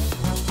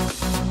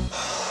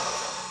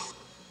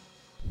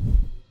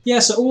 Yeah,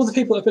 so all the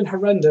people that have been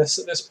horrendous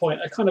at this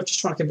point are kind of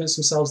just trying to convince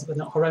themselves that they're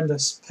not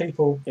horrendous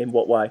people. In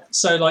what way?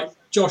 So, like,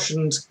 Josh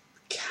and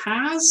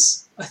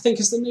Kaz, I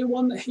think, is the new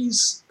one that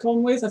he's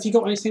gone with. Have you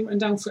got anything written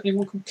down for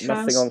anyone called Kaz?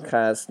 Nothing on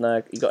Kaz,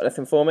 no. You got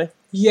anything for me?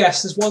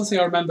 Yes, there's one thing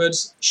I remembered.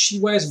 She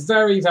wears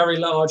very, very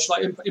large,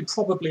 like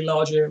improbably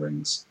large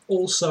earrings.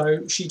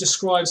 Also, she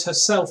describes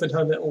herself in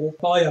her little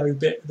bio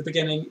bit at the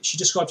beginning, she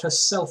described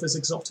herself as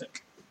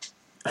exotic.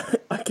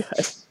 Okay.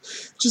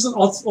 Which is an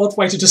odd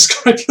way to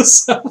describe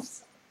yourself.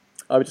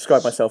 I would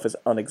describe myself as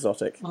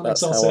unexotic.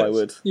 That's how I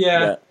would.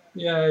 Yeah.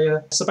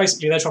 So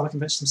basically, they're trying to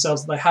convince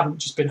themselves that they haven't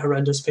just been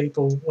horrendous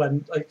people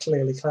when they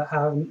clearly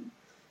haven't.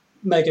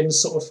 Megan's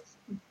sort of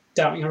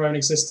doubting her own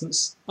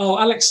existence. Oh,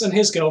 Alex and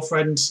his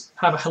girlfriend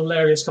have a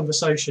hilarious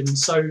conversation.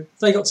 So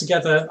they got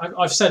together.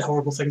 I've said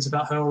horrible things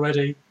about her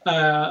already.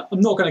 I'm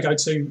not going to go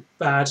too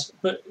bad,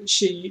 but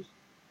they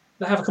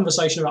have a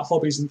conversation about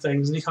hobbies and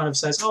things, and he kind of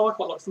says, "Oh, I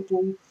quite like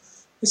football.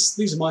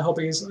 These are my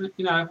hobbies.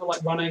 You know, I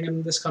like running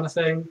and this kind of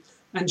thing."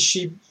 And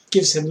she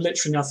gives him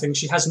literally nothing.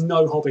 She has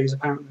no hobbies,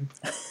 apparently.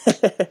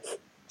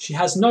 She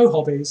has no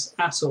hobbies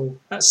at all.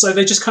 So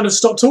they just kind of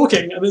stop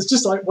talking, and it's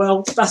just like,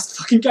 well, that's the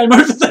fucking game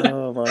over there.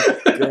 Oh my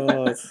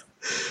god.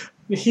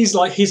 He's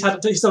done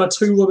a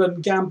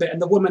 2-woman gambit,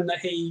 and the woman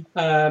that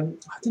I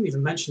didn't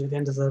even mention at the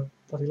end of the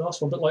bloody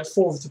last one, but like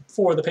four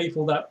of the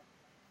people that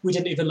we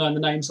didn't even learn the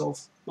names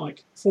of,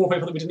 like 4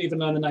 people that we didn't even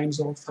learn the names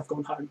of, have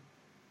gone home.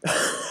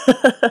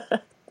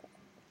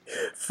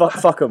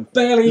 Fuck them.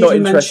 Barely Not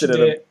even interested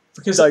mentioned in it.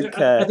 Because Don't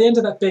care. At the end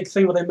of that big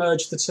thing where they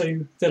merged the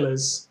 2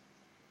 villas,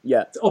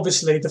 yeah,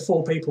 obviously the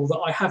 4 people that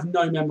I have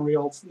no memory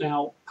of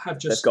now have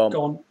just gone.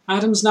 gone.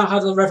 Adam's now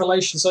had a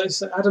revelation. So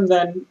Adam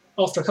then,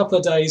 after a couple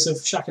of days of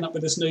shacking up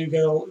with this new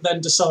girl,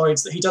 then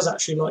decides that he does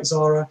actually like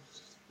Zara,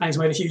 and he's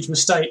made a huge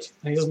mistake,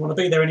 and he doesn't want to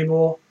be there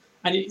anymore.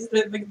 And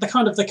they're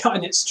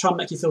cutting it to try and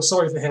make you feel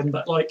sorry for him,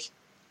 but like,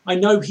 I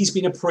know he's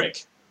been a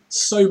prick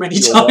so many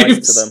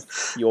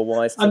times. You're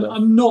wise to them.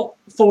 I'm not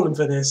falling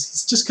for this.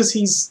 It's just because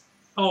he's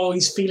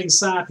feeling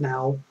sad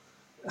now.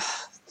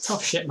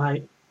 Tough shit,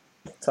 mate.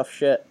 Tough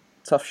shit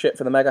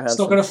for the mega handsome. It's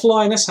not going to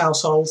fly in this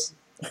household.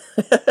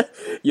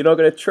 You're not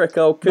going to trick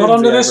old Coonsy. Not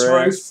under this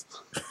roof.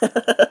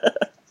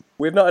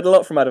 We've not had a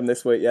lot from Adam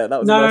this week. Yeah,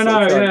 that was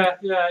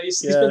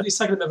He's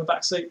taken a bit of a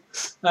backseat.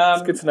 It's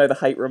good to know the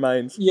hate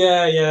remains.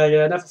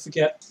 Yeah. Never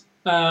forget.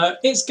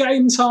 It's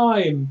game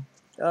time.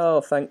 Oh,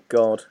 thank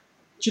God.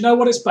 Do you know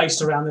what it's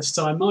based around this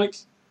time, Mike?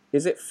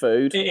 Is it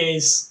food? It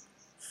is.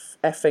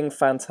 Effing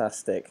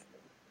fantastic.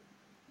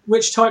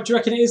 Which type do you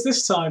reckon it is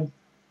this time?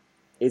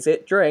 Is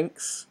it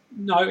drinks?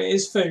 No, it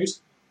is food.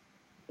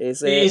 It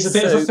is a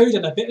bit soup? of a food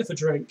and a bit of a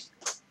drink.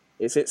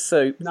 Is it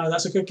soup? No,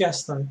 that's a good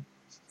guess, though.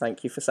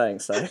 Thank you for saying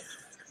so.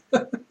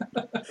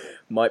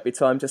 Might be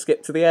time to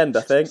skip to the end,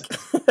 I think.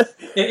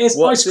 It is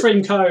ice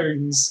cream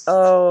cones.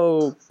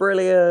 Oh,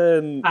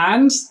 brilliant.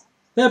 And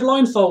they're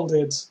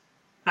blindfolded.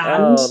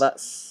 And,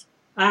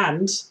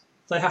 and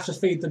they have to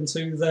feed them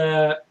to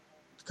their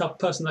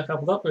person they're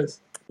coupled up with.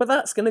 But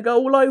that's going to go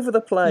all over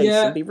the place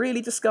and be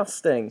really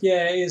disgusting.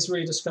 Yeah, it is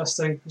really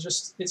disgusting.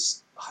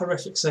 It's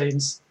horrific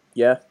scenes.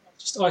 Yeah.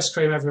 Just ice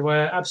cream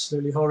everywhere.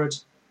 Absolutely horrid.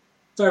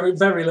 Very,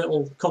 very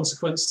little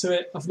consequence to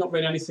it. I've not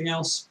read anything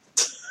else.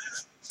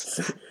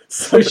 A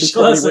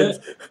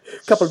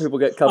couple of people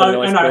get covered in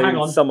ice cream. Hang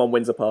on. Someone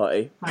wins a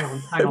party.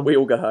 Hang on. We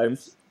all go home.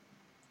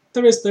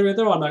 There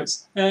are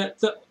notes.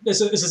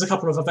 This is a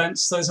couple of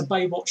events. There's a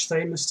Baywatch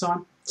theme this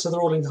time. So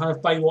they're all in kind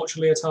of Baywatch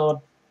leotard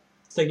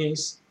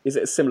thingies. Is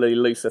it a similarly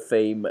looser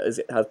theme as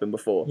it has been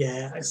before?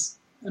 Yeah, there's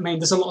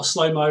a lot of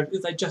slow-mo.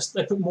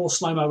 They put more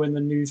slow-mo in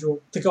than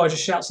usual. The guy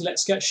just shouts,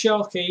 "Let's get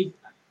Sharky."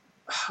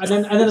 And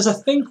then there's, I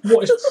think,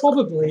 what is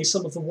probably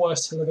some of the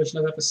worst television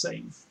I've ever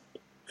seen.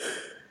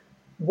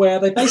 Where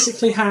they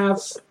basically have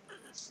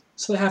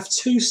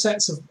 2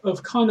 sets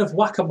of kind of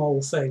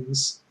whack-a-mole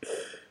things.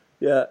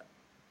 Yeah.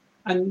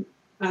 And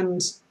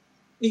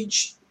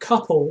each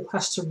couple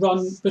has to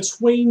run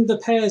between the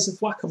pairs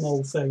of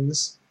whack-a-mole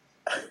things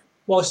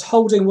whilst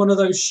holding one of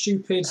those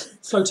stupid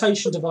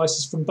flotation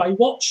devices from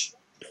Baywatch.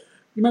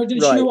 You know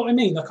what I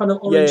mean? The kind of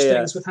orange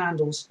things with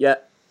handles. Yeah.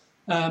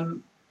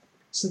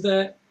 So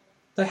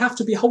they have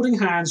to be holding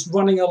hands,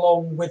 running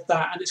along with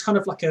that, and it's kind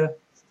of like they're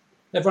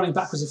running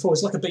backwards and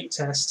forwards, like a beat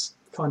test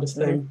kind of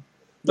thing. Mm-hmm.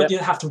 But you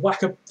have to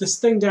whack this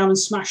thing down and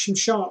smash some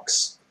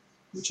sharks,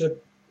 which are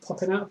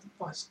popping out.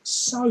 It's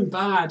so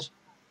bad.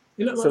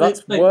 So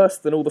that's worse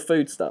than all the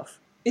food stuff.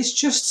 It's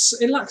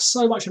just, it lacks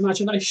so much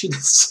imagination.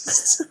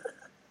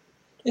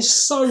 It's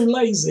so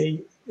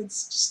lazy.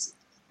 It's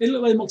It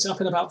looked like they mocked it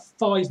up in about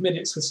 5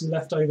 minutes with some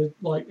leftover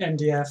like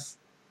MDF.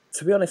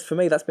 To be honest, for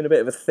me, that's been a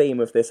bit of a theme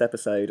of this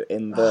episode.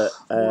 In that,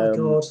 Oh my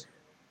god.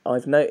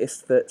 I've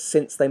noticed that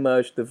since they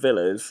merged the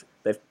villas,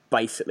 they've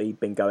basically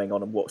been going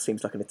on what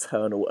seems like an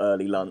eternal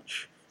early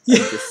lunch. And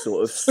just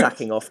sort of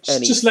sacking off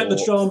any. Just let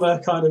the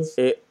drama kind of.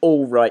 It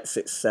all writes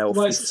itself.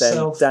 Writes you send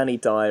itself. Danny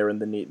Dyer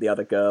and the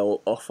other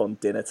girl off on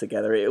dinner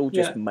together. It all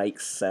just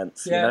makes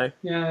sense, you know?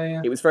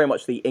 Yeah. It was very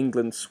much the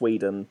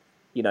England-Sweden,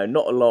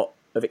 not a lot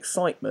of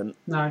excitement.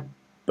 No.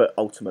 But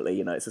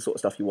ultimately, it's the sort of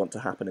stuff you want to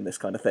happen in this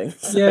kind of thing.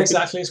 So, Yeah,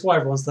 exactly. It's why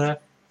everyone's there.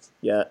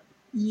 Yeah.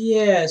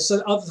 Yeah, so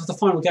the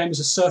final game is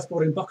a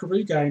surfboarding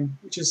buckaroo game,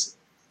 which is...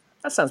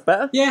 That sounds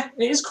better. Yeah,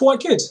 it is quite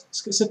good.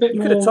 It's a bit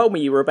more... You could have told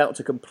me you were about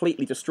to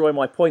completely destroy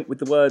my point with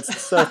the words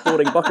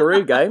surfboarding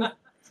buckaroo game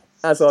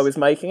as I was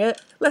making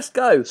it. Let's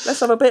go. Let's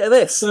have a bit of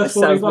this. This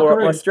sounds more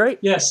up my street.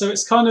 Yeah, so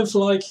it's kind of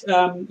like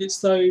it's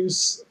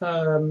those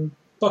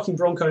bucking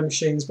bronco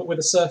machines, but with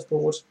a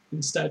surfboard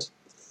instead.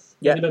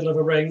 In the middle of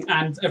a ring,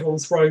 and everyone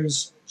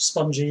throws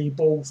spongy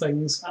ball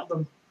things at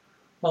them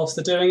whilst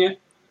they're doing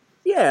it.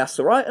 Yeah, that's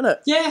all right, isn't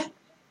it? Yeah.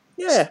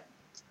 Yeah.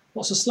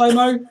 What's a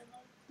slow-mo?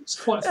 It's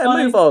quite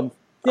funny. Move on.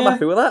 I'm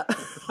happy with that.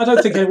 I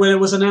don't think a winner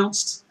was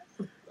announced.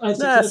 I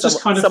think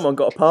just kind of someone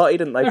got a party,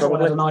 didn't they? Everyone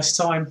probably had a nice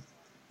time.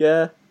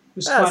 Yeah. It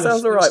was sounds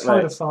all right, mate.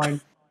 Kind of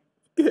fine.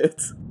 Good.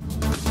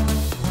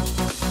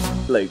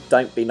 Luke,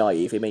 don't be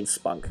naive. He means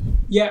spunk.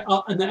 Yeah,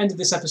 and the end of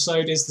this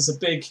episode is there's a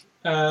big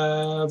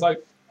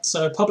vote.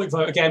 So public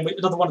vote again.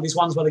 Another one of these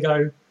ones where they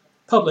go,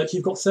 public,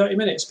 you've got 30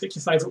 minutes. Pick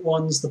your favourite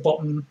ones. The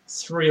bottom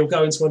 3 will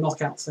go into a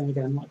knockout thing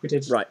again, like we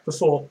did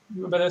before.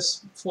 Remember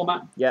this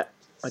format? Yeah,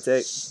 I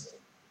do.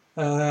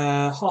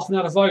 Half an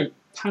hour to vote.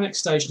 Panic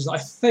stations. I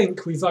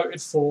think we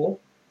voted for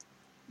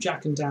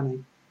Jack and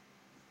Danny.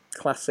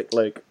 Classic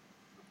Luke.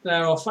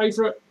 They're our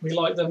favourite. We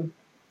like them.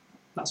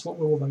 That's what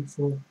we'll vote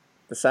for.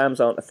 The Sams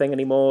aren't a thing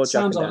anymore.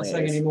 Sams aren't a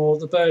thing anymore.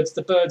 The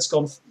bird's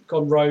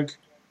gone rogue.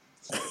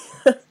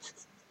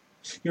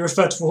 You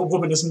refer to a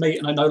woman as meat,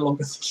 and I no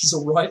longer think he's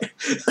all right.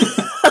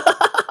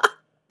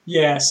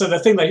 Yeah, so the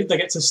thing they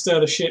get to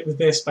stir the shit with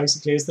this,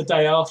 basically, is the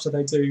day after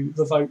they do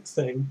the vote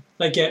thing,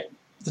 they get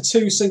the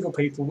 2 single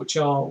people, which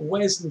are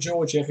Wes and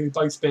Georgia, who've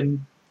both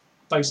been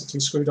basically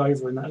screwed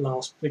over in that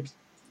last big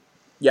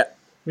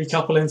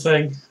recoupling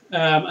thing,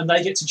 and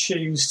they get to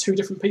choose 2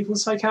 different people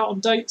to take out on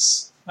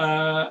dates,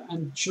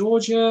 and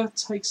Georgia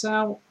takes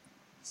out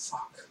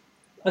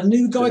a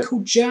new guy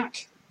called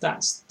Jack.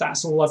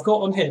 That's all I've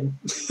got on him.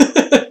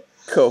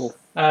 Cool.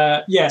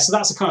 Yeah, so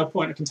that's a kind of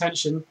point of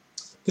contention.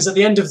 Because at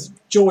the end of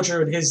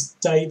Georgia and his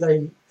day,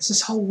 it's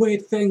this whole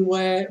weird thing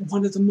where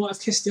one of them might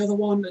have kissed the other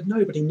one and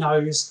nobody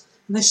knows.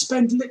 And they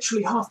spend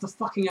literally half the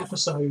fucking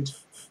episode,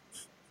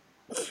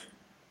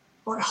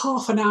 like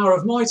half an hour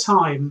of my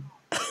time,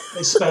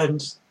 they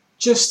spend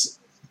just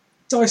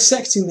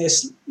dissecting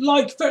this,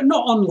 like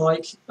not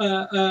unlike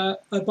a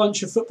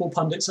bunch of football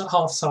pundits at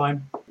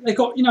half-time. They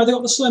got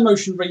the slow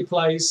motion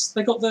replays.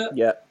 They got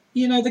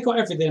they got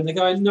everything. They're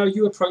going, no,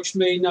 you approached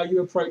me. No, you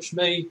approached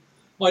me.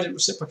 I didn't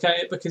reciprocate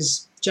it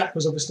because Jack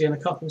was obviously in a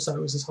couple, so it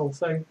was this whole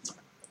thing.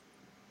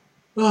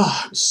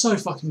 Oh, it was so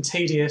fucking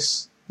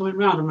tedious. I went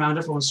round and round,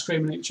 everyone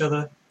screaming at each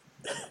other.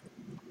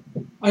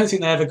 I don't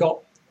think they ever got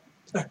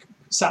a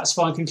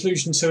satisfying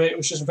conclusion to it. It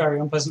was just very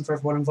unpleasant for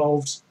everyone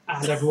involved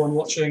and everyone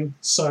watching,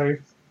 so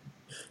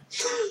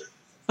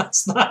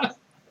that's that.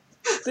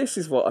 This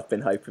is what I've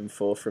been hoping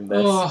for from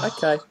this. Oh,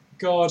 okay.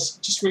 God,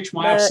 just reached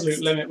my absolute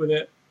limit with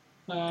it.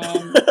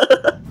 And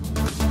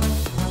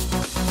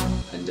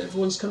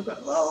everyone's kind of going,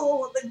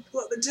 oh,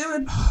 what they're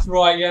doing.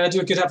 Right, yeah, do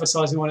a good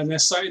advertising one in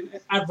this. So in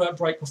advert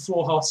break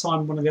before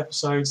half-time, one of the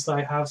episodes,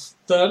 they have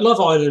the Love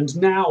Island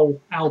Now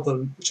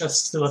album, which is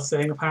still a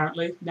thing,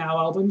 apparently. Now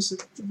albums.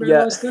 Have you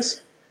realised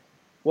this?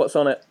 What's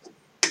on it?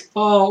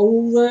 Oh,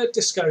 all the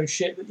disco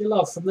shit that you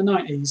love from the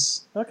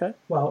 90s. Okay.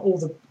 Well, all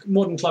the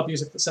modern club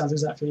music that sounds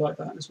exactly like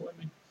that is what I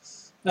mean.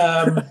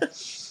 Can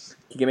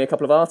you give me a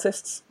couple of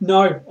artists?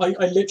 No, I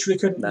literally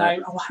couldn't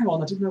name... Oh, hang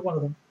on, I didn't know one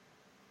of them.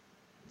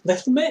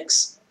 Little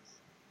Mix?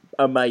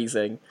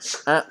 Amazing.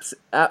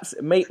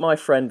 Meet my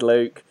friend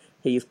Luke.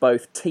 He's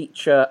both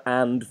teacher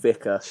and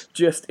vicar.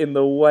 Just in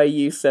the way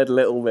you said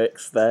Little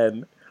Mix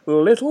then.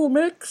 Little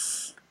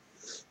Mix?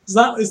 Is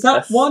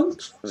that one?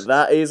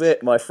 That is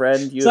it, my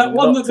friend. Is that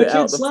one that the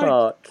kids like?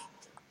 Park.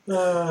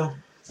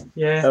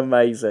 Yeah.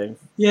 Amazing.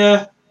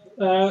 Yeah.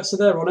 So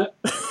they're on it.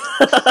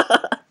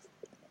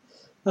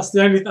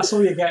 That's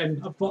all you're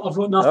getting. I've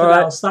got nothing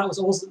else. I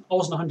wasn't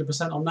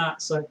 100% on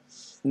that. So.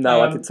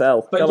 No, I could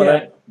tell.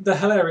 But the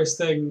hilarious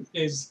thing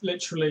is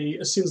literally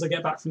as soon as they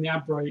get back from the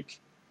ad break,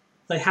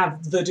 they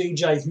have the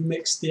DJ who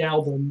mixed the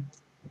album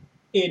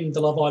in the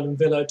Love Island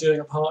villa doing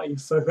a party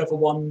for whoever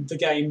won the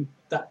game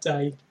that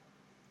day.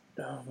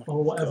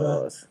 Or whatever.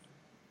 God.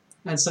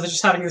 And so they're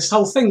just having this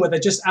whole thing where they're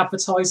just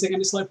advertising,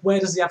 and it's like, where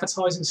does the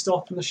advertising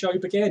stop and the show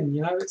begin?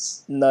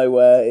 It's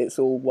nowhere. It's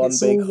all one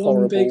big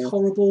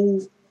horrible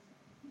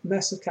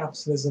mess of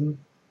capitalism.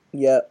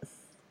 Yeah.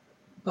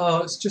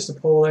 Oh, it's just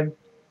appalling.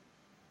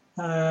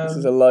 This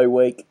is a low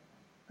week.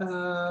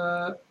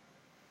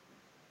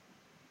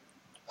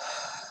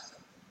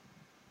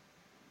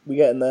 We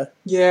getting there?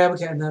 Yeah, we're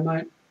getting there,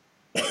 mate.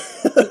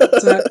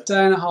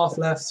 Day and a half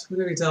left. We're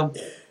nearly done.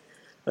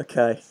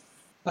 Okay.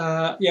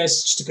 Yeah,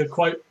 it's just a good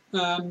quote.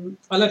 I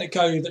let it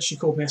go that she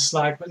called me a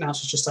slag, but now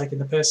she's just taking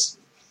the piss.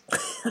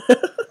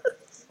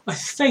 I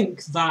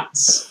think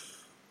that's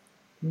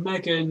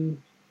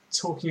Megan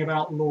talking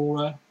about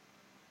Laura,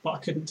 but I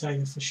couldn't tell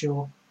you for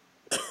sure.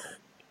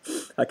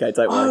 Okay,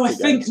 don't worry. Oh, I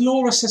think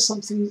Laura says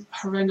something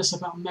horrendous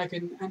about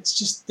Megan, and it's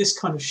just this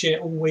kind of shit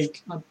all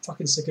week. I'm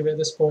fucking sick of it at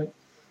this point,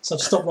 so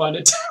I've stopped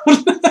writing it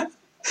down.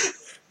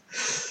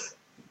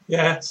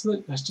 Yeah,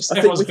 so that's just.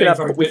 I think we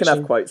can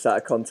have quotes out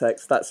of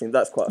context. That's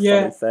quite a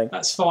funny thing.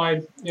 That's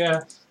fine.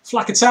 Yeah,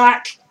 flak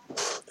attack.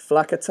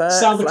 Flak attack.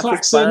 Sound the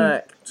klaxon.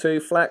 Back.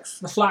 Two flaks.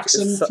 The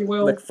flaxon, if you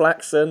will. The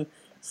flaxon.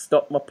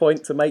 Stop my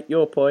point to make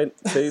your point.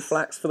 2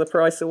 flax for the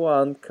price of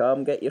 1.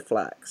 Come get your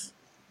flax.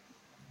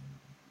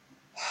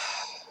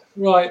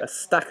 Right. A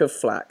stack of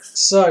flax.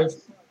 So,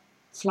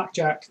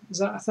 flakjack, is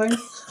that a thing?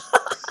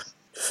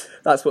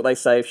 That's what they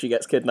say if she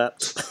gets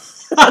kidnapped.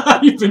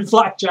 You've been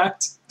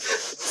flakjacked.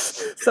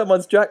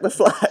 Someone's jacked the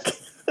flag.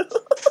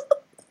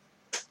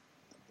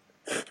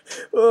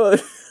 Oh.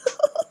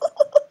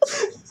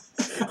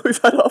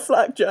 We've had our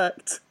flag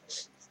jacked.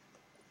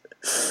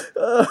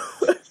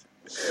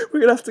 We're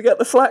going to have to get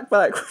the flag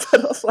back. We've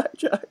had our flag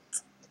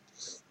jacked.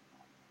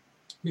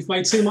 We've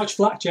made too much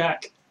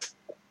flakjack.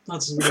 That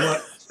doesn't really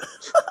work.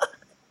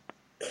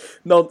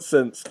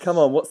 Nonsense. Come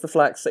on, what's the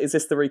flag? Is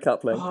this the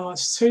recoupling? Oh,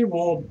 it's too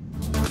warm.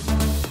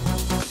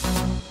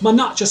 My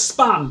nut just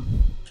span.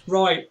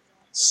 Right.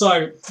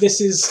 So this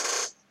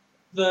is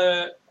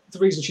the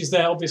reason she's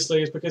there,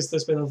 obviously, is because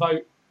there's been a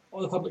vote,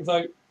 a public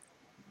vote.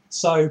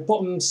 So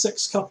bottom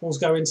 6 couples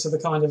go into the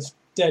kind of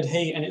dead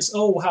heat, and it's,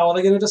 oh, how are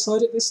they going to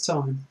decide it this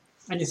time?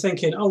 And you're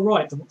thinking, oh,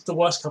 right, the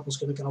worst couple's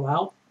going to go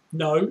out.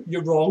 No,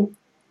 you're wrong.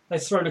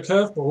 They've thrown a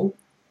curveball.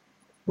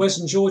 Wes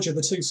and Georgia,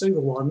 the 2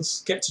 single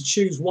ones, get to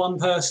choose one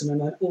person,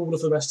 and then all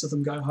of the rest of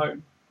them go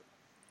home.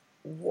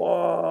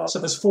 What? So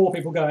there's 4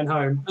 people going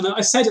home. And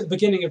I said at the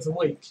beginning of the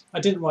week, I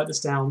didn't write this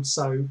down,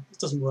 so it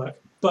doesn't work.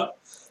 But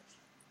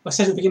I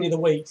said at the beginning of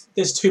the week,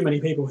 there's too many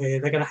people here.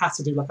 They're going to have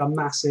to do like a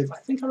massive, I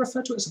think I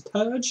referred to it as a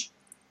purge.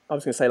 I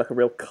was going to say like a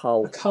real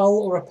cull. A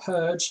cull or a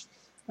purge.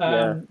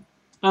 And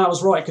I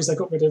was right, because they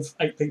got rid of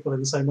 8 people in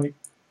the same week.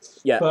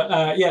 Yeah.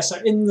 But so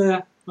I'm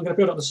going to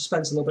build up the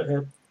suspense a little bit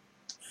here.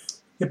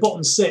 Your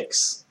bottom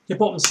 6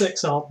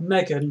 are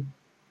Megan,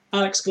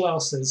 Alex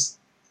Glasses,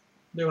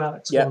 new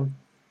Alex one.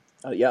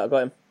 Yeah, I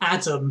got him.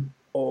 Adam.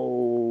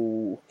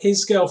 Oh.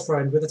 His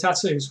girlfriend with the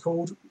tattoos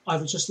called,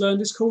 I've just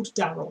learned it's called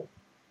Daryl.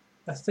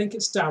 I think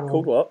it's Daryl.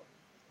 Called what?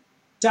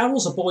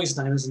 Daryl's a boy's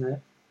name, isn't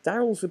it?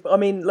 I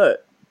mean,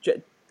 look,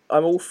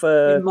 I'm all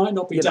for... It might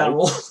not be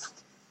Daryl.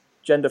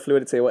 Gender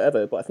fluidity or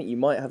whatever, but I think you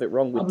might have it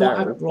wrong with Daryl. I might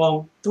have it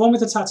wrong. The one with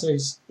the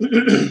tattoos.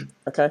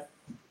 Okay.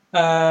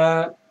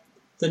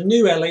 The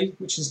new Ellie,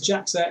 which is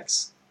Jack's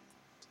ex.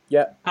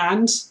 Yeah.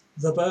 And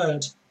the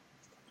bird.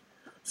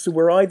 So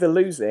we're either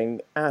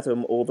losing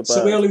Adam or the bird.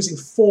 So we are losing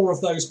 4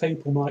 of those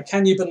people, Mike.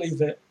 Can you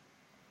believe it?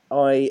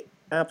 I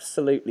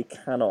absolutely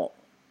cannot.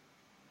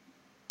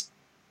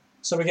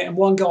 So we're getting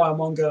 1 guy and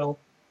 1 girl.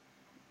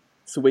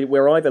 So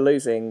we're either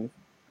losing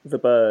the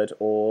bird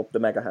or the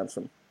mega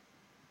handsome.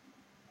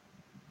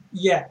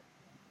 Yeah.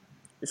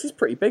 This is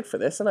pretty big for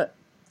this, isn't it?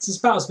 It's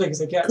about as big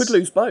as it gets. Could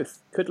lose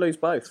both.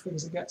 As big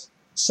as it gets.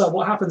 So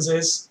what happens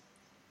is...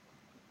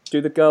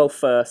 Do the girl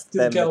first,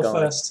 then the guy.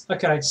 First.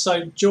 Okay,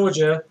 so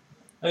Georgia,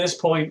 at this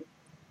point,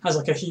 has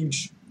like a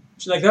huge...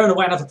 They're going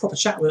away and have a proper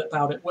chat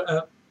about it,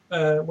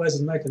 Wes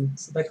and Megan.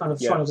 So they're kind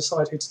of trying to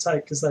decide who to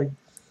take, because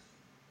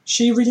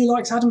she really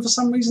likes Adam for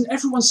some reason.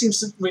 Everyone seems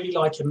to really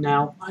like him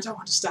now. I don't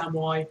understand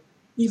why.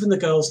 Even the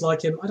girls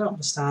like him. I don't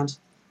understand.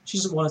 She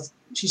doesn't want to...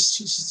 She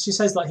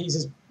says like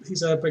he's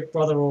her big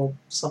brother or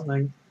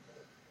something.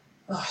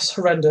 Oh, it's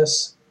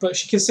horrendous. But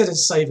she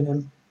considers saving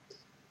him.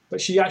 But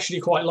she actually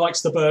quite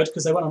likes the bird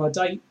because they went on a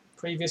date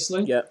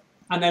previously. Yeah.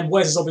 And then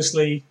Wes is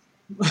obviously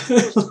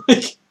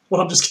like, well,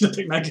 I'm just going to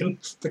pick Megan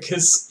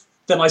because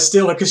then I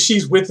steal her because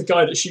she's with the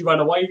guy that she ran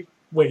away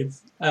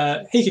with.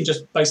 He can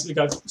just basically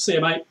go, see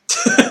you, mate.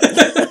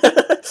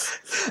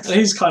 And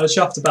he's kind of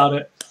chuffed about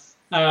it.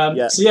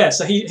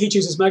 So he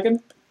chooses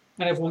Megan.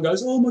 And everyone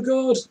goes, oh my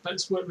God. But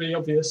it's really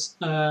obvious.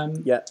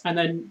 And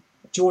then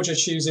Georgia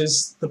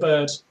chooses the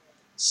bird.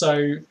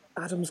 So...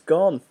 Adam's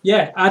gone.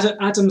 Yeah,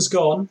 Adam's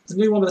gone. The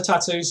new one with the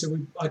tattoos,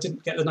 who I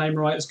didn't get the name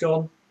right, is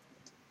gone.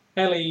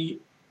 Ellie,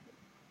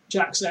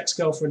 Jack's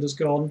ex-girlfriend, is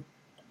gone.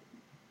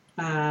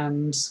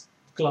 And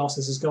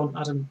Glasses is gone.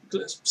 Adam,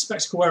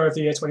 Spectacle Wearer of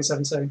the Year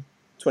 2017.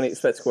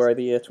 Spectacle Wearer of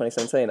the Year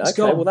 2017. It's okay,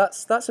 gone. Well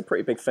that's a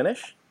pretty big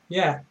finish.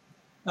 Yeah.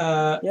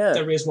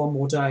 There is one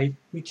more day.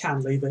 We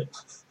can leave it.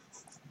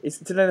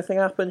 Did anything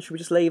happen? Should we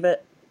just leave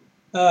it?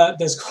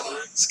 There's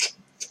quite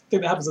a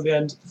thing that happens at the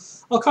end.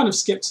 I'll kind of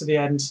skip to the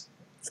end.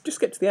 Just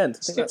skip to the end.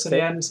 Skip to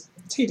the end.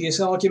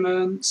 Tedious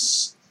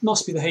arguments.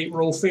 Must be the hate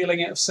we're all feeling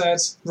it, I've said.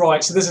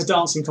 Right, so there's a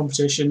dancing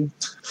competition,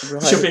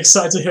 which you'll be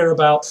excited to hear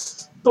about.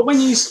 But when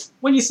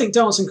you think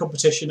dancing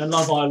competition and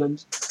Love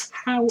Island,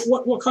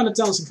 what kind of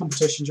dancing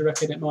competition do you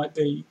reckon it might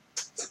be?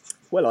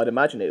 Well, I'd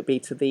imagine it would be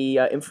to the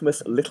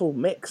infamous Little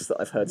Mix that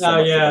I've heard so No,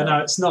 much yeah, about.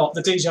 no, it's not.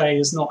 The DJ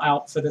is not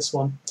out for this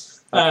one.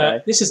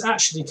 Okay. This is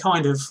actually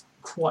kind of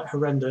quite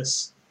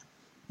horrendous.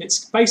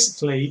 It's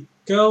basically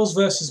girls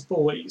versus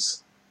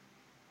boys,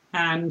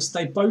 and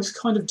they both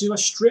kind of do a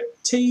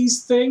strip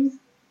tease thing.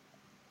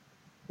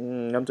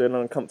 I'm doing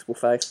an uncomfortable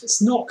face.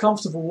 It's not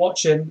comfortable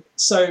watching.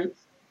 So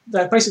they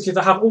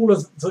have all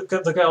of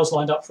the girls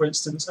lined up, for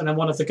instance, and then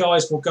one of the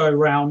guys will go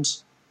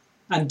around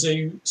and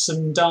do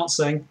some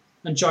dancing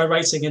and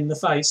gyrating in the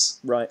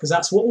face. Right. Because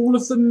that's what all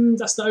of them,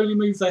 that's the only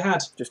move they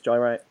had. Just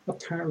gyrate.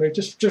 Apparently,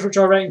 just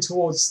gyrating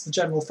towards the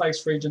general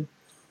face region.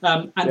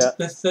 And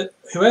Yeah.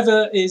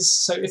 whoever is,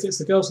 so if it's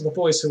the girls or the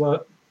boys who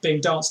are being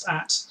danced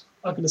at,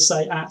 I'm going to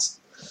say at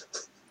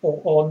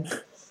or on,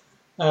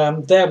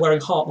 they're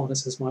wearing heart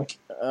monitors, Mike.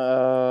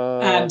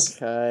 And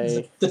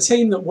Okay. the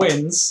team that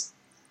wins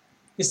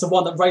is the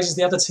one that raises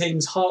the other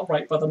team's heart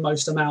rate by the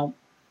most amount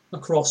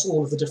across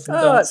all of the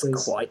different dances.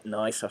 That's quite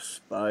nice, I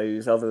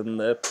suppose, other than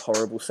the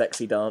horrible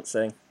sexy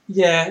dancing.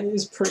 Yeah, it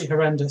is pretty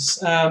horrendous.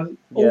 Yeah.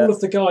 All of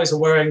the guys are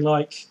wearing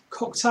like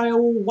cocktail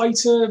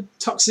waiter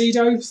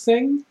tuxedo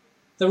thing.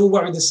 They're all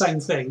wearing the same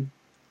thing.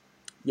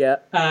 Yeah.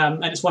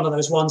 And it's one of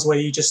those ones where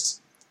you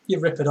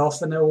rip it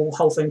off and the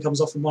whole thing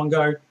comes off in one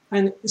go.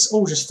 And it's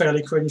all just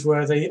fairly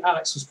cringeworthy.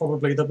 Alex was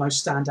probably the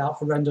most standout,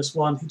 horrendous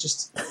one. He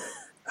just...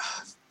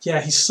 yeah,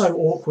 he's so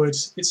awkward.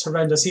 It's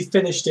horrendous. He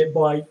finished it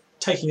by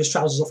taking his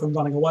trousers off and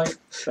running away.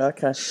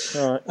 Okay,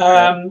 all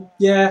right.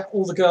 Yeah,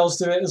 all the girls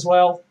do it as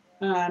well.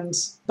 And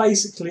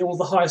basically all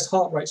the highest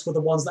heart rates were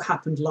the ones that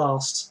happened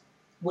last,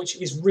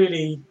 which is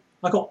really...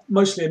 I got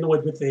mostly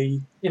annoyed with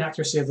the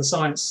inaccuracy of the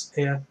science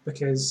here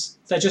because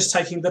they're just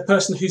taking the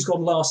person who's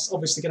gone last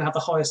obviously going to have the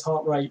highest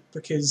heart rate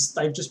because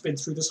they've just been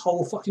through this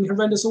whole fucking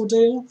horrendous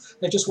ordeal.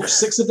 They've just watched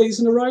 6 of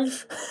these in a row.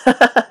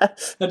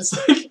 And it's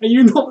like, are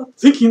you not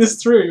thinking this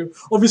through?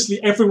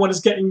 Obviously everyone is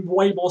getting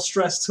way more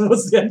stressed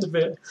towards the end of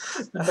it.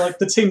 And like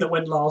the team that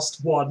went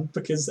last won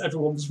because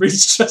everyone was really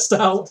stressed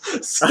out.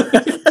 So,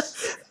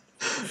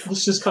 I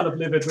was just kind of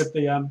livid with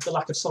the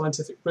lack of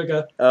scientific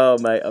rigour. Oh,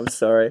 mate, I'm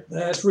sorry.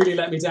 It's really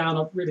let me down.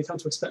 I've really come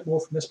to expect more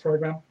from this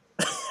programme.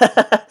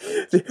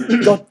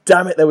 God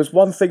damn it, there was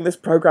one thing this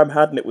programme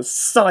had and it was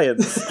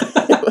science.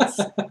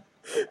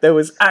 There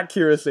was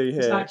accuracy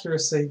here. It's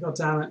accuracy, god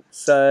damn it.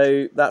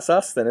 So that's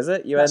us then, is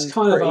it? That's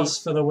kind of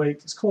us for the week.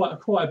 It's quite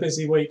a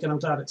busy week and I'm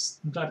glad it's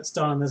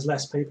done and there's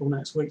less people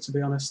next week, to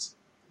be honest.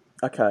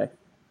 Okay.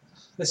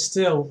 There's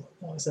still,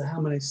 what is there,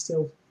 how many?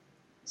 Still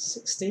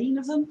 16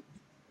 of them?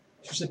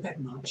 Which is a bit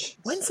much.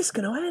 When's this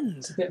going to end?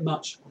 It's a bit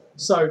much.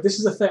 So this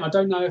is the thing. I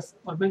don't know if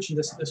I've mentioned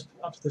this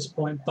up to this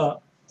point,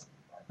 but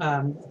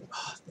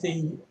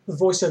the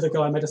voiceover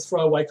guy made a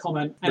throwaway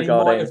comment, and he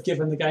might have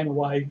given the game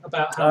away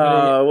about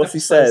how many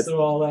episodes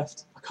there are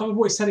left. I can't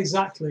remember what he said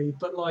exactly,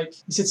 but like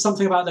he said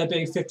something about there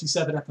being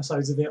 57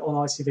 episodes of it on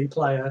ITV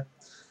Player.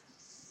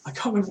 I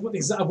can't remember what the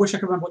exact. I wish I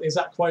could remember what the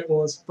exact quote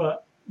was,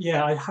 but.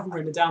 Yeah, I haven't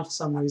written it down for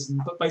some reason,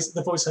 but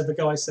basically the voiceover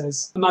guy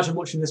says, imagine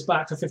watching this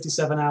back for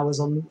 57 hours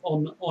on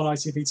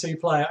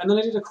ITV2 Player. And then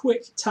I did a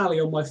quick tally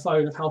on my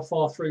phone of how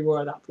far through we were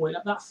at that point.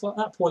 At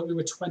that point, we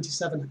were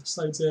 27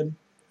 episodes in.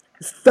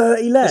 There's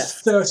 30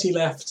 left. There's 30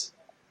 left.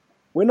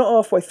 We're not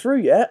halfway through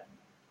yet.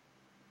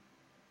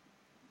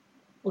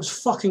 I was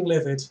fucking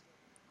livid.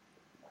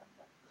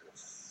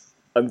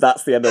 And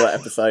that's the end of that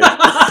episode.